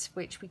bit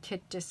which we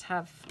could just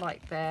have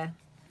like there,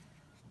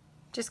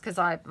 just because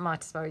I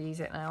might as well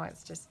use it now.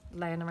 It's just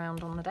laying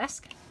around on the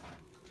desk.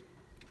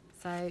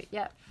 So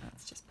yeah,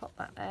 let's just pop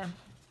that there.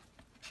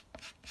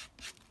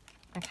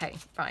 Okay,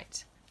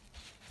 right.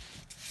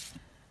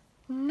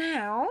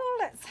 Now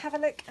let's have a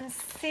look and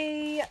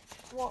see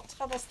what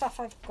other stuff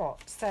I've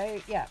got. So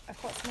yeah,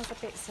 I've got some other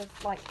bits of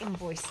like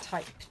invoice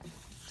type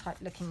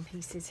looking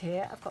pieces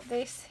here. I've got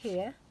this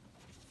here,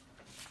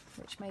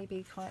 which may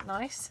be quite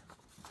nice.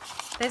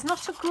 There's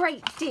not a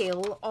great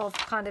deal of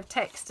kind of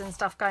text and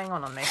stuff going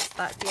on this.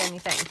 That's the only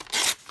thing.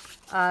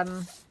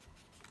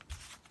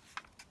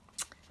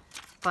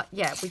 But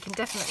yeah, we can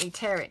definitely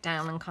tear it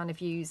down and kind of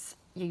use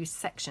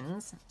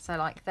sections. So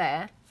like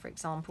there, for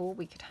example,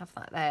 we could have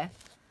that there.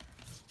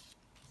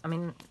 I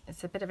mean,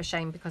 it's a bit of a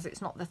shame because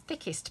it's not the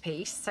thickest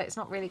piece, so it's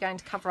not really going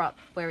to cover up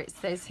where it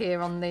says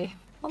here on the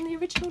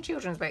original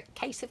children's book,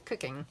 Case of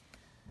Cooking.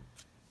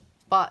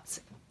 But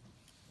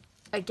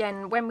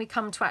again, when we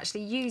come to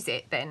actually use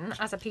it then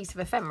as a piece of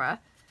ephemera,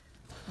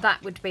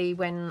 that would be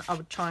when I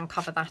would try and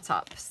cover that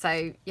up.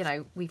 So, you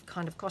know, we've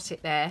kind of got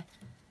it there.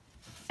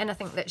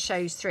 Anything that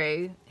shows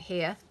through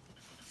here,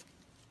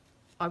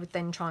 I would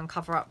then try and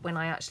cover up when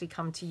I actually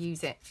come to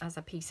use it as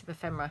a piece of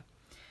ephemera.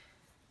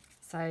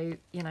 So,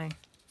 you know,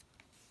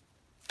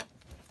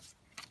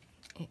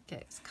 it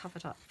gets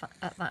covered up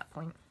at that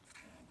point.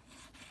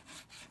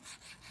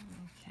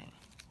 Okay.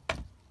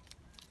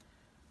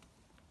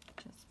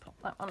 Just pop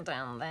that one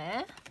down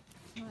there,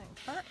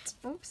 like that.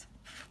 Oops.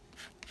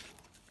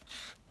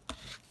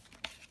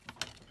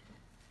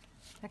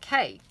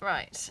 Okay,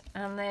 right,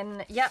 and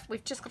then, yep,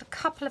 we've just got a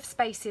couple of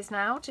spaces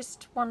now,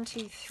 just 1,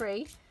 2,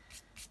 3.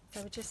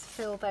 So we just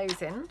fill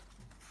those in.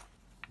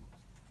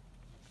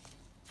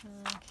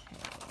 Okay,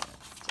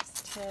 let's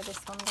just tear this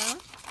one down.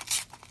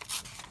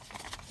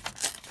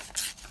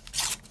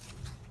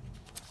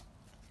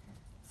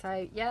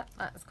 So, yeah,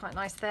 that's quite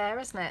nice there,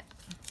 isn't it?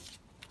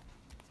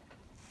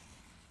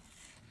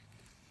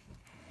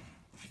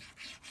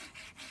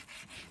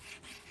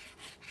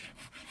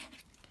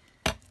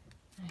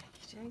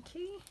 Okie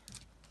dokie,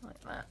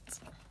 like that.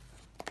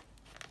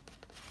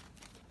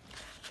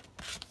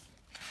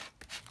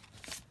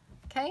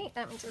 Okay,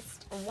 let me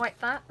just wipe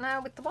that now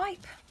with the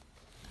wipe.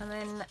 And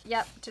then,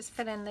 yep, just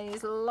fill in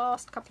these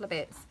last couple of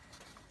bits.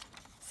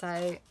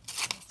 So,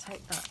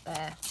 take that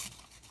there.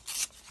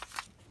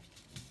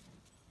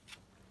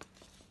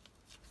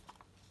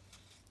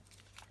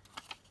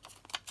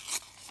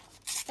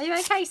 Are you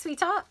okay,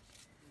 sweetheart?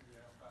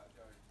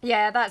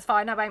 Yeah, that's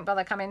fine. I won't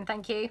bother coming.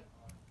 Thank you.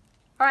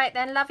 All right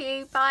then. Love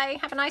you. Bye.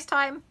 Have a nice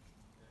time.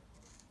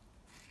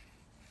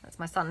 That's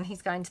my son.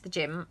 He's going to the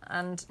gym.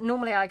 And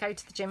normally I go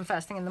to the gym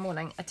first thing in the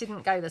morning. I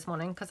didn't go this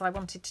morning because I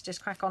wanted to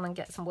just crack on and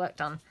get some work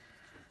done.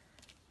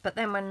 But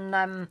then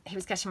when he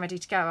was getting ready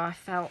to go, I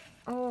felt,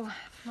 oh,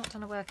 I've not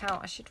done a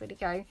workout. I should really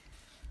go.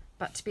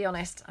 But to be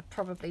honest, I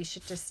probably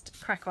should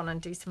just crack on and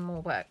do some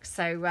more work.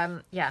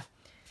 So, yeah.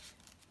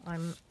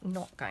 I'm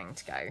not going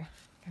to go. I'm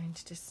going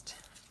to just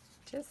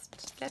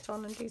get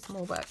on and do some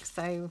more work.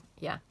 So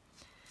yeah,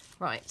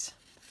 right.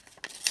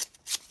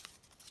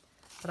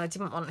 But I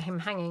didn't want him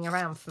hanging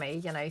around for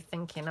me, you know,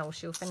 thinking, oh,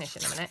 she'll finish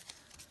in a minute.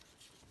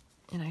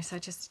 You know, so I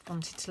just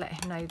wanted to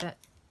let him know that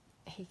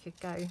he could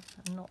go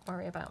and not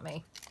worry about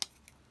me.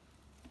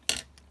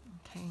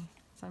 Okay,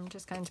 so I'm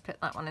just going to put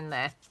that one in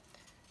there.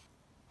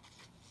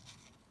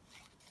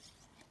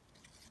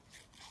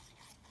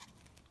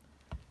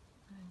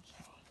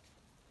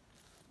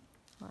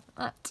 Like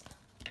that.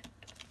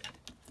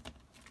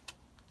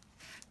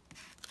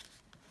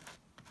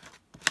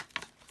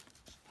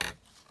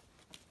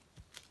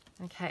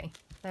 Okay,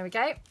 there we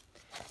go.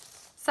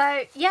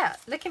 So yeah,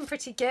 looking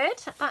pretty good.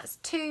 That's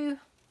two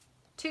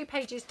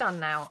pages done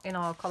now in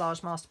our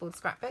Collage Masterboard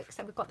scrapbook.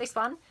 So we've got this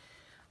one.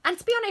 And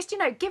to be honest, you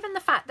know, given the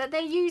fact that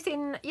they're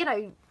using, you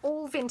know,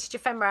 all vintage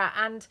ephemera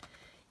and,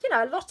 you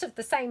know, a lot of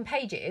the same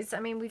pages. I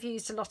mean, we've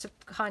used a lot of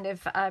kind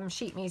of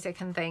sheet music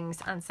and things,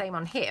 and same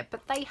on here,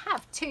 but they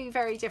have two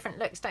very different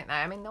looks, don't they?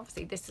 I mean,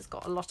 obviously this has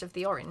got a lot of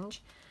the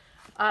orange,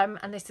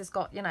 and this has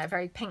got, you know, a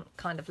very pink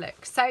kind of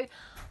look. So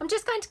I'm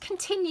just going to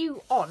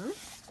continue on,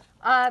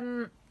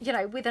 you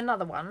know, with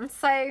another one.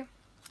 So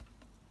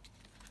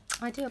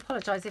I do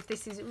apologise if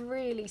this is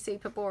really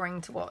super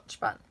boring to watch,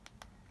 but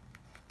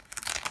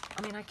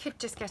I mean, I could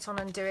just get on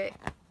and do it,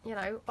 you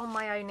know, on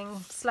my own in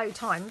slow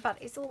time, but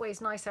it's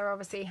always nicer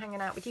obviously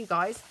hanging out with you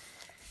guys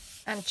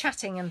and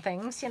chatting and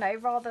things, you know,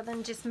 rather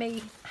than just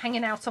me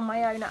hanging out on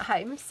my own at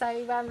home.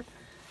 So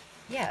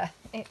yeah,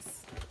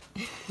 it's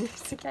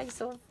it's a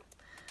case of,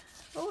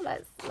 oh,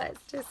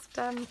 let's just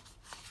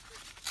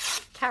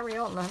carry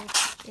on. And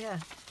yeah,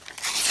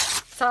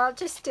 so I'll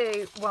just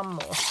do one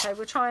more. So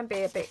we'll try and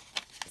be a bit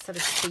sort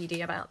of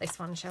speedy about this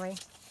one, shall we?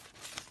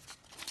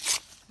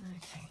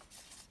 Okay,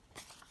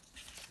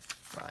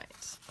 right,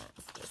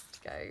 let's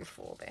just go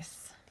for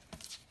this.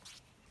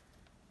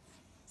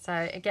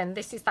 So again,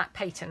 this is that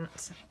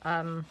patent,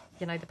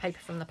 you know, the paper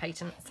from the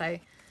patent. So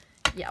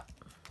yeah,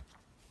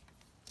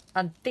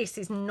 and this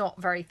is not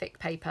very thick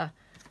paper.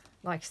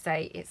 Like I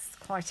say, it's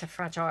quite a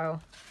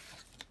fragile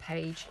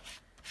page.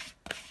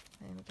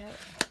 There we go,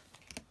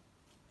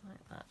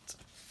 like that.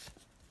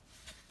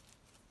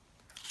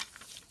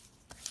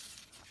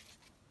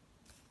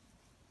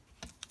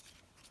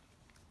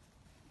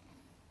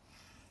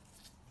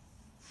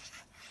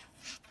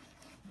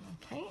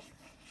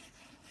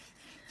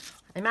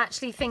 I'm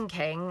actually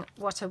thinking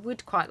what I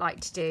would quite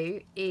like to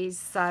do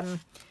is,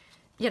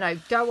 you know,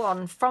 go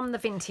on from the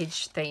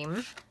vintage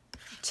theme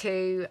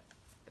to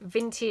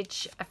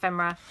vintage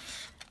ephemera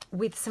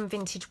with some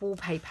vintage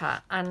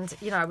wallpaper. And,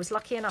 you know, I was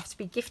lucky enough to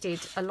be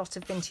gifted a lot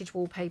of vintage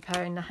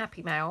wallpaper in the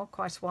Happy Mail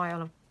quite a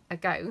while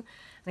ago.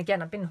 And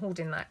again, I've been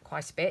hoarding that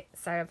quite a bit,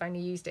 so I've only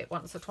used it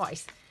once or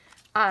twice.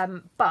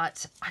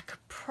 But I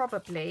could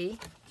probably,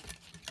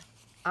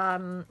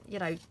 you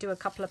know, do a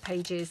couple of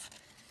pages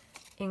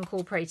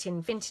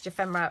incorporating vintage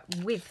ephemera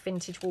with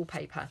vintage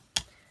wallpaper.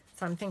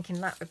 So I'm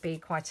thinking that would be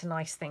quite a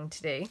nice thing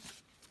to do.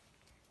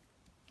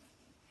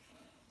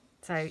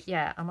 So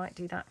yeah, I might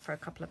do that for a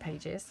couple of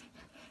pages.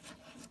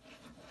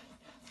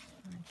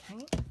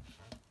 Okay.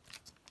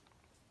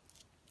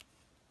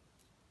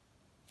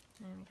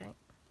 There we go.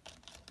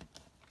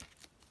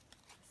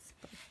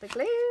 Spot the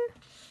glue.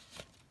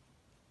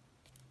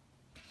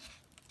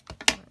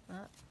 Like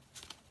that.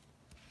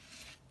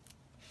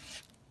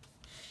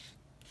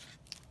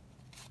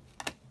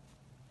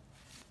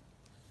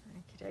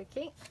 Okie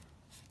dokie.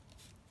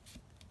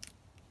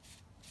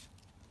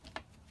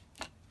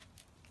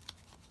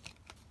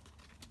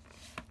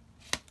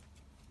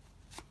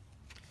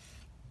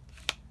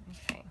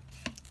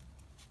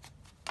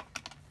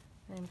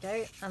 There we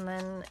go, and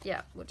then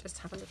yeah, we'll just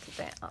have a little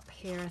bit up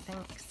here, I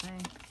think. So,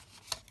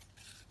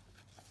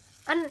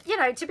 and you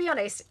know, to be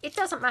honest, it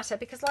doesn't matter,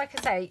 because like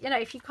I say, you know,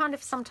 if you kind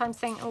of sometimes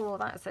think, oh,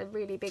 that's a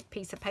really big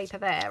piece of paper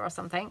there or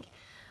something,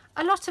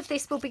 a lot of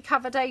this will be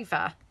covered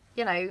over,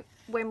 you know,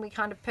 when we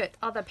kind of put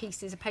other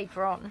pieces of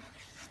paper on.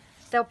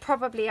 They'll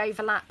probably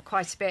overlap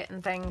quite a bit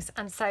and things,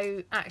 and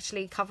so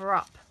actually cover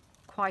up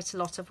quite a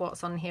lot of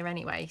what's on here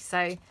anyway.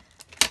 So,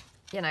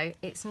 you know,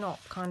 it's not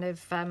kind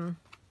of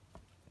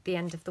the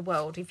end of the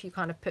world if you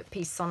kind of put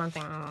pieces on and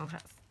think, oh,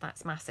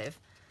 that's massive,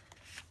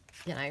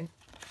 you know,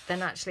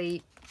 then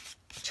actually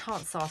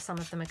chances are some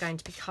of them are going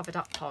to be covered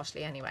up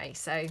partially anyway,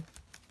 so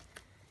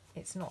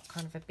it's not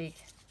kind of a big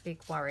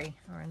worry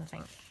or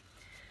anything.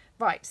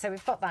 Right, so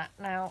we've got that.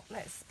 Now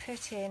let's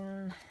put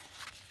in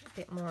a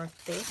bit more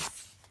of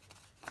this.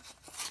 I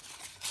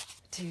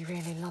do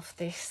really love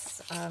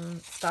this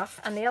stuff,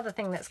 and the other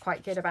thing that's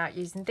quite good about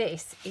using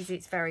this is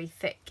it's very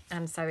thick,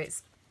 and so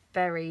it's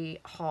very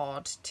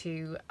hard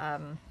to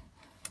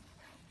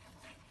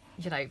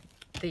you know,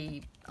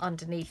 the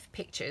underneath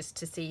pictures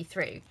to see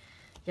through.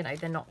 You know,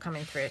 they're not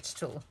coming through it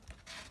at all.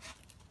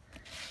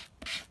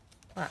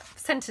 That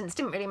sentence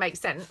didn't really make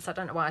sense. I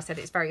don't know why I said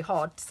it's very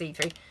hard to see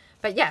through,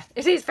 but yeah,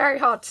 it is very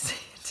hard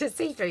to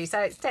see through. So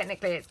it's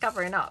technically, it's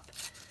covering up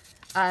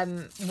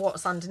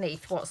what's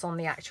underneath, what's on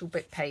the actual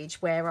book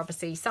page, where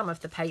obviously some of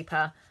the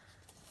paper,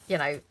 you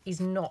know, is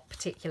not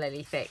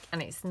particularly thick,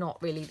 and it's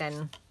not really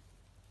then,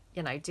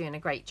 you know, doing a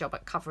great job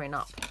at covering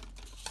up,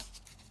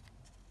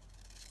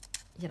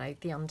 you know,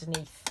 the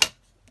underneath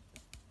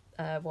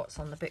what's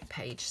on the book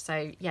page.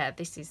 So yeah,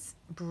 this is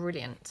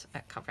brilliant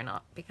at covering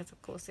up, because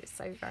of course it's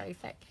so very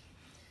thick,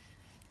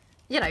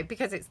 you know,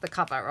 because it's the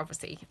cover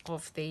obviously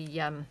of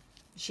the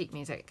sheet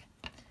music.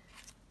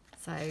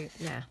 So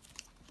yeah,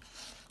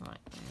 right,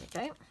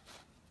 there we go.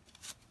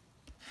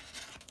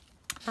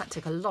 That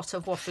took a lot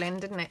of waffling,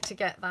 didn't it, to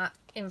get that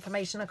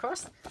information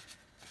across.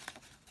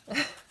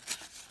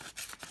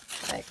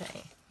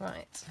 Okay,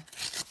 right. So,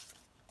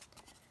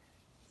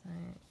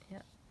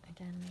 yeah,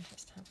 again,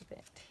 just have a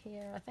bit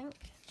here, I think.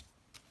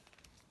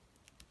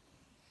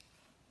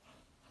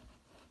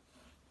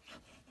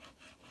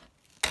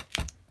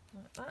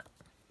 Like that.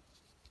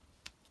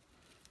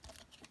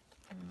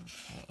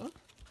 Okay.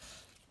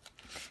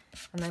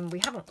 And then we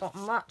haven't got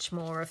much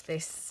more of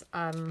this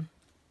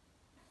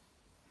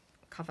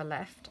cover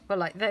left. Well,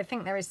 like, I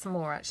think there is some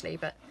more actually,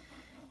 but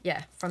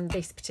yeah, from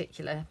this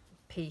particular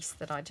piece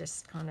that I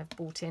just kind of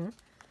bought in,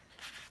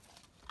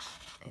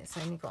 it's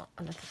only got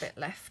a little bit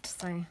left,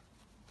 so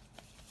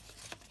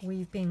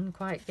we've been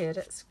quite good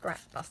at scrap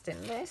busting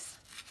this.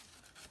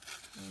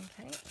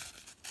 Okay,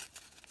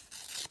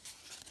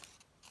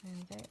 there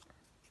we go. I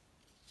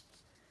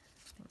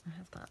think I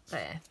have that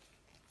there.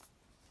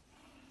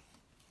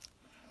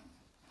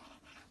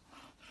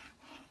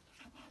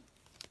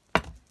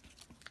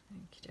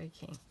 Okie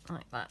dokie,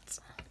 like that.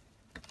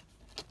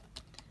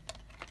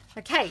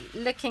 Okay,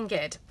 looking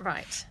good.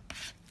 Right.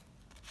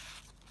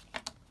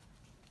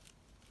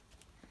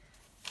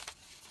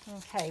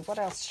 Okay, what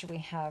else should we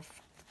have?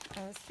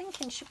 I was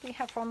thinking, should we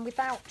have one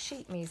without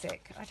sheet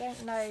music? I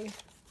don't know.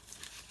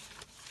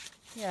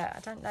 Yeah, I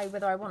don't know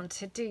whether I want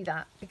to do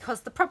that,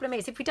 because the problem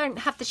is, if we don't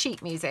have the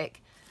sheet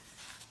music,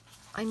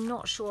 I'm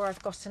not sure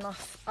I've got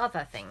enough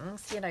other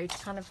things, you know, to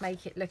kind of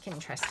make it look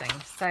interesting.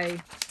 So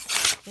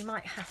we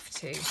might have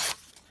to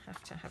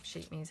have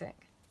sheet music.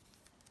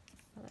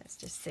 Well, let's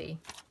just see.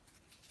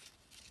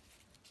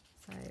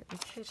 So we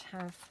could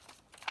have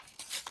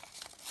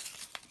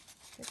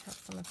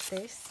some of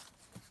this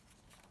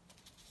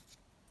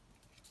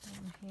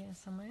down here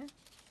somewhere.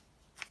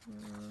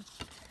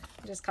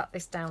 I'll just cut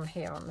this down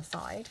here on the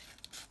side,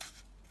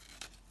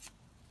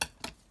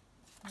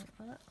 like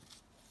that.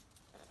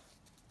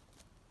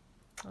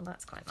 Well,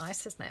 that's quite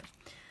nice, isn't it?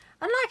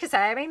 And like I say,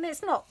 I mean,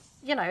 it's not,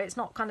 you know, it's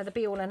not kind of the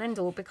be all and end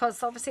all,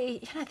 because obviously,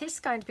 you know, this is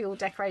going to be all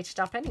decorated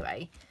up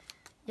anyway,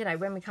 you know,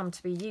 when we come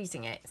to be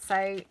using it.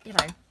 So, you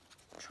know,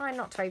 try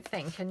not to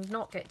overthink and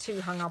not get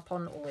too hung up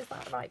on, oh, is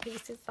that the right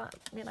piece? Is that,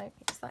 you know,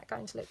 is that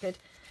going to look good?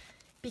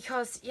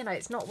 Because, you know,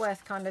 it's not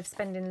worth kind of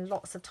spending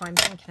lots of time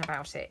thinking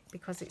about it,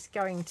 because it's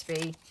going to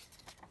be,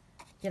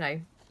 you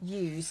know,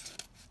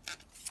 used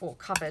or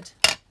covered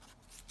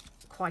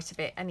quite a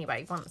bit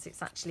anyway once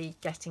it's actually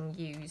getting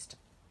used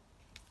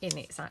in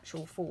its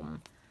actual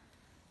form,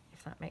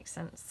 if that makes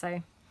sense. So,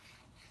 okay.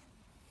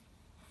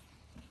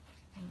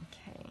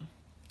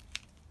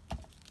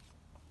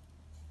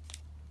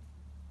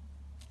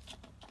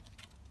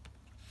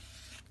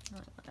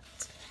 Like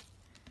that.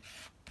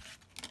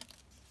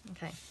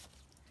 Okay.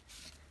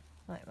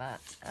 Like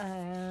that.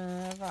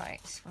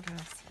 Right, what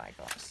else have I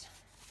got?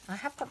 I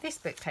have got this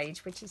book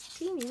page, which is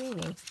teeny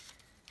weeny,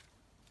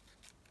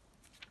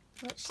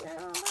 which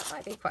that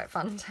might be quite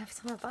fun to have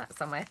some of that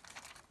somewhere.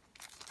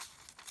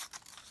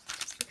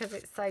 Just because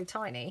it's so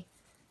tiny,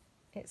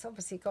 it's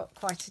obviously got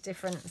quite a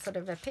different sort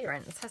of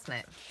appearance,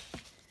 hasn't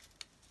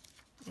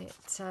it?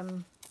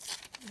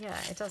 Yeah,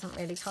 it doesn't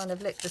really kind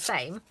of look the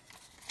same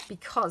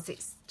because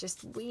it's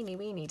just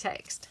weeny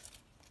text.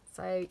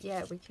 So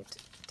yeah, we could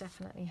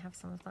definitely have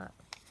some of that.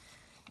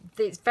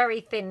 It's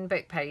very thin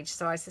book page,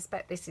 so I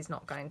suspect this is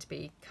not going to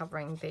be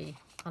covering the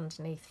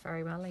underneath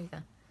very well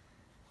either.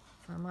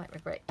 So I might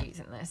regret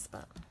using this,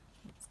 but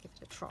let's give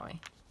it a try.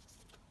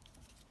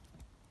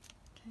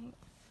 Okay.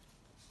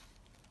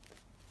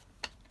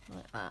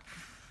 Like that.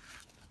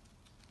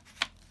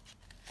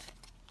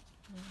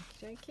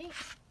 Okie dokie.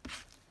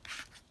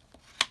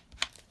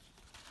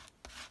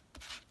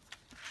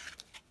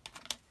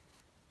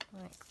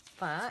 Like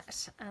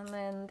that. And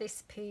then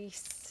this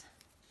piece,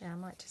 yeah, I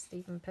might just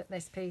even put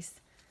this piece,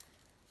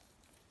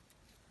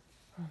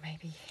 or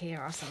maybe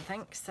here or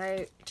something.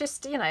 So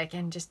just, you know,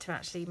 again, just to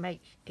actually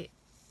make it,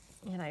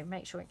 you know,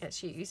 make sure it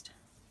gets used.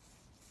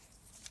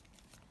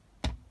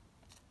 So,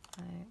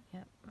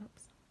 yeah,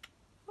 oops.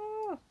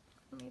 Oh,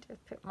 let me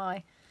just put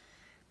my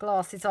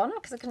glasses on,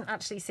 because I couldn't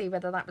actually see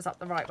whether that was up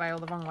the right way or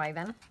the wrong way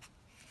then.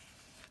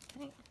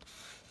 Okay.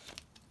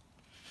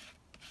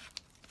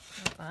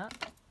 Like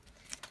that.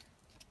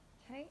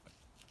 Okay.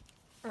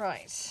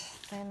 Right,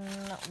 then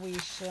we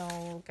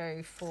shall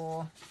go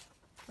for,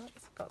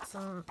 it's got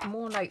some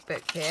more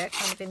notebook here,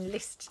 kind of in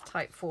list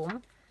type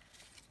form.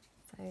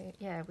 So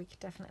yeah, we could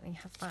definitely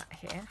have that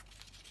here.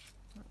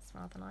 That's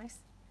rather nice.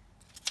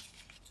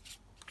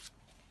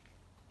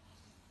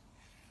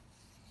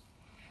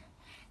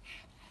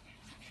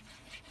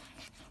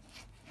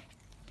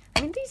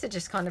 I mean, these are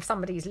just kind of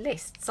somebody's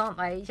lists, aren't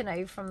they, you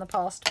know, from the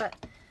past, but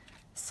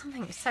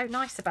something so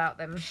nice about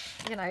them,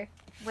 you know,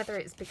 whether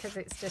it's because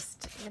it's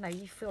just, you know,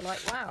 you feel like,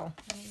 wow,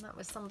 I mean, that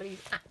was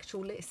somebody's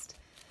actual list,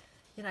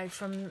 you know,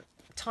 from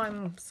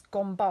times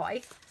gone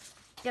by,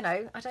 you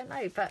know, I don't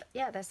know, but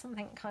yeah, there's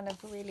something kind of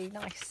really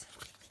nice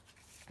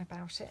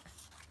about it.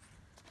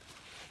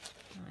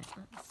 Right,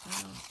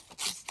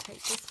 let's just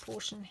take this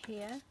portion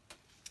here,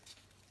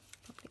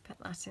 probably put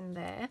that in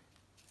there,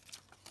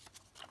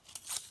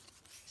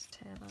 just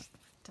tear that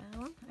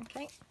down,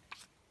 okay.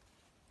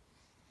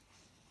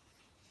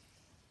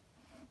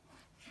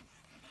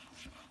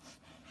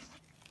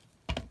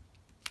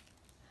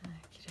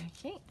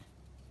 Okay,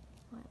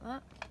 like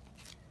that.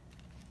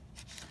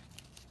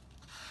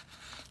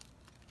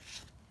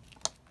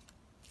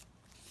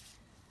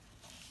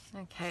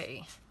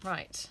 Okay,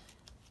 right.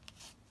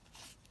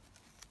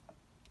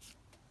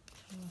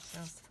 What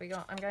else have we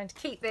got? I'm going to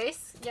keep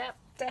this. Yep,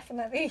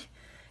 definitely.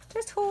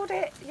 Just hoard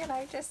it, you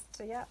know, just,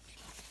 yep.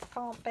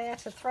 Can't bear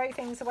to throw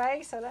things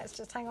away, so let's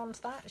just hang on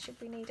to that should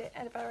we need it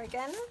ever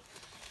again.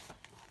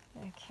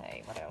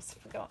 Okay, what else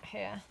have we got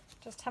here?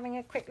 Just having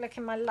a quick look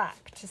in my lap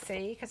to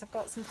see, because I've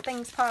got some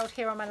things piled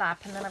here on my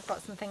lap and then I've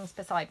got some things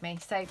beside me.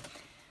 So,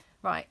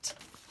 right,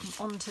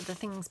 on to the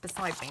things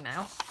beside me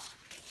now.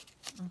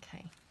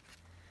 Okay.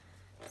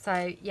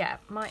 So, yeah,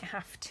 might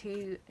have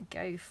to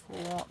go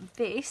for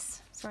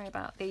this. Sorry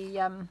about the,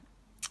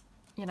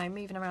 you know,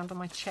 moving around on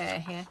my chair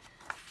here.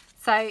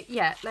 So,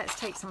 yeah, let's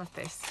take some of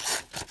this.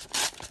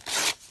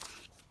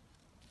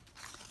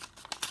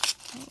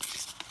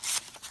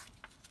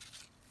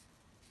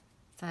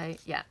 So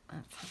yeah,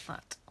 let's have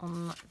that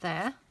on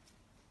there.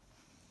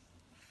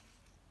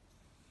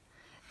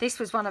 This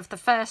was one of the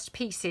first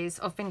pieces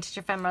of vintage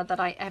ephemera that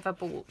I ever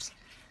bought.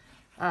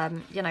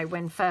 You know,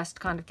 when first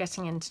kind of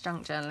getting into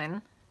junk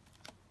journaling.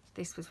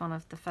 This was one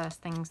of the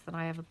first things that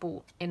I ever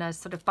bought in a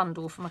sort of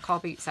bundle from a car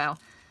boot sale.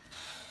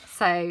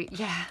 So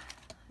yeah,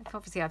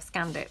 obviously I've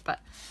scanned it, but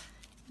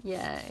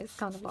yeah, it's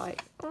kind of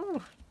like,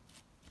 oh,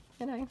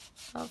 you know,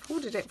 I've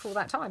hoarded it for all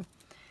that time.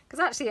 Because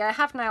actually I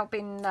have now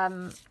been,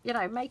 you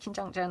know, making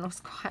junk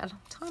journals quite a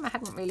long time. I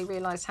hadn't really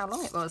realised how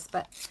long it was,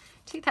 but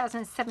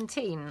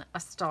 2017 I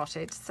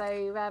started.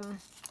 So,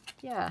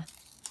 yeah,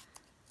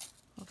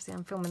 obviously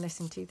I'm filming this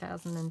in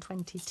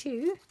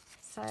 2022.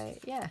 So,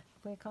 yeah,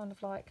 we're kind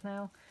of like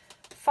now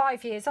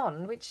 5 years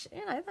on, which,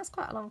 you know, that's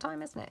quite a long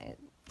time, isn't it?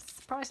 It's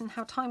surprising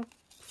how time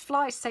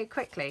flies so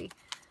quickly,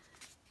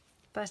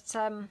 but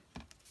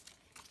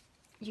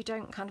you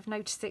don't kind of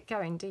notice it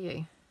going, do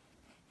you?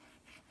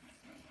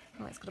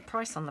 Well, it's got a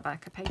price on the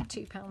back. I paid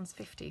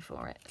 £2.50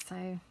 for it,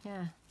 so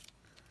yeah.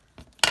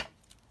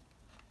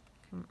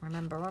 Couldn't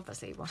remember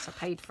obviously what I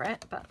paid for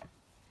it, but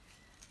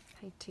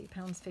I paid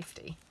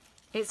 £2.50.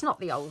 It's not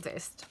the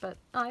oldest, but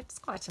it's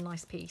quite a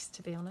nice piece,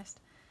 to be honest.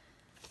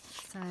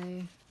 So,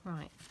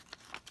 right.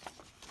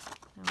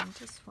 Now I'm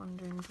just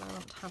wondering, do I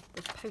want to have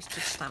the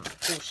postage stamp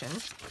portion?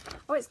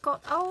 Oh,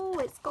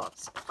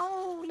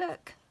 oh,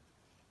 look.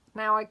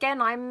 Now,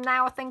 again, I'm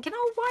now thinking,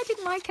 oh, why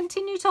didn't I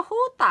continue to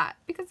hoard that?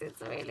 Because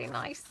it's really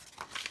nice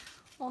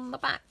on the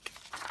back.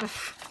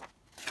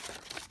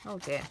 Oh,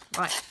 dear.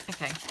 Right,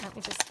 okay. Let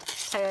me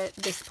just tear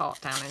this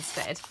part down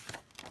instead.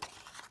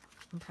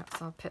 And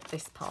perhaps I'll put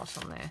this part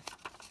on there.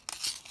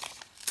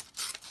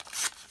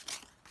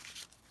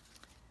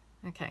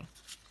 Okay,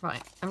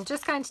 right. I'm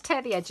just going to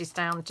tear the edges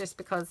down just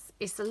because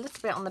it's a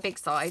little bit on the big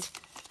side.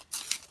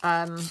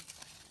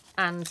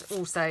 And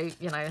also,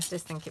 you know, I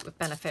just think it would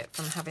benefit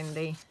from having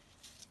the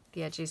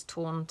edges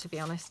torn, to be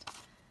honest.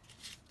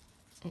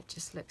 It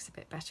just looks a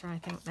bit better, I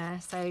think, there.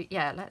 So,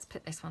 yeah, let's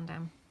put this one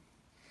down.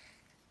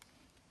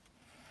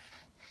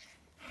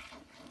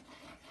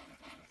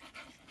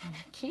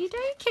 Okie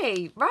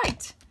dokie.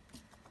 Right.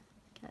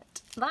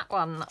 Get that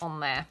one on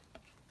there.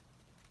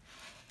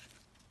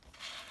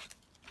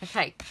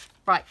 Okay,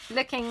 right,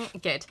 looking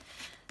good.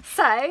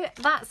 So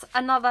that's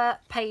another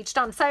page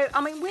done. So,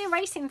 I mean, we're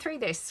racing through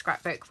this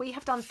scrapbook. We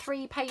have done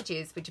 3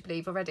 pages, would you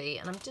believe, already?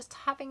 And I'm just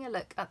having a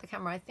look at the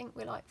camera. I think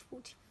we're like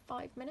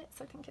 45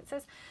 minutes, I think it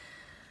says.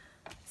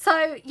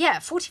 So, yeah,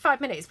 45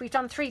 minutes. We've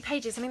done 3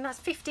 pages. I mean, that's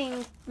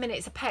 15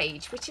 minutes a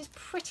page, which is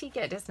pretty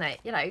good, isn't it?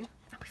 You know,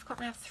 we've got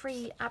now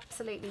 3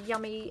 absolutely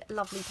yummy,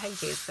 lovely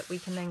pages that we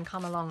can then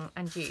come along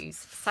and use.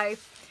 So,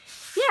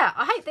 yeah,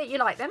 I hope that you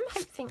like them. I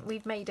think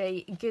we've made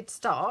a good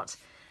start.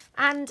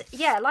 And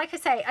yeah, like I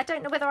say, I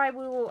don't know whether I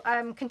will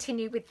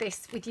continue with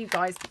this with you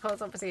guys,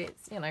 because obviously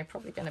it's, you know,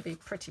 probably going to be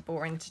pretty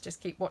boring to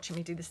just keep watching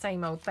me do the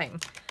same old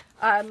thing.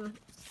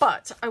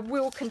 But I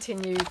will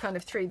continue kind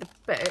of through the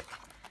book.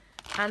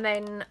 And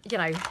then, you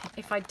know,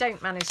 if I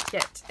don't manage to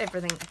get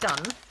everything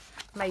done,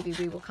 maybe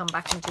we will come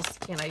back and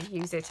just, you know,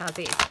 use it as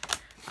is.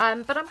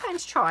 But I'm going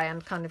to try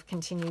and kind of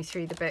continue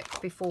through the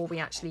book before we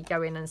actually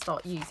go in and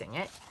start using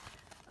it.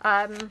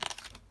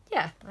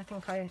 Yeah, I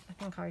think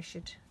I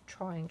should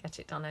try and get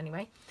it done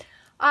anyway.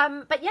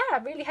 But yeah, I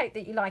really hope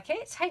that you like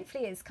it.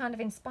 Hopefully it's kind of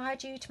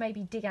inspired you to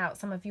maybe dig out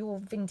some of your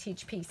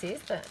vintage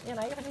pieces that, you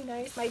know, who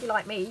knows, maybe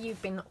like me,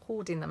 you've been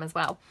hoarding them as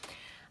well.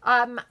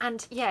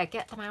 And yeah,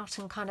 get them out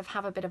and kind of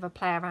have a bit of a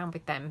play around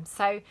with them.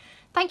 So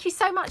thank you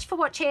so much for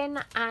watching,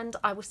 and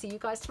I will see you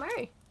guys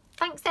tomorrow.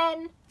 Thanks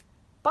then.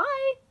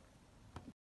 Bye.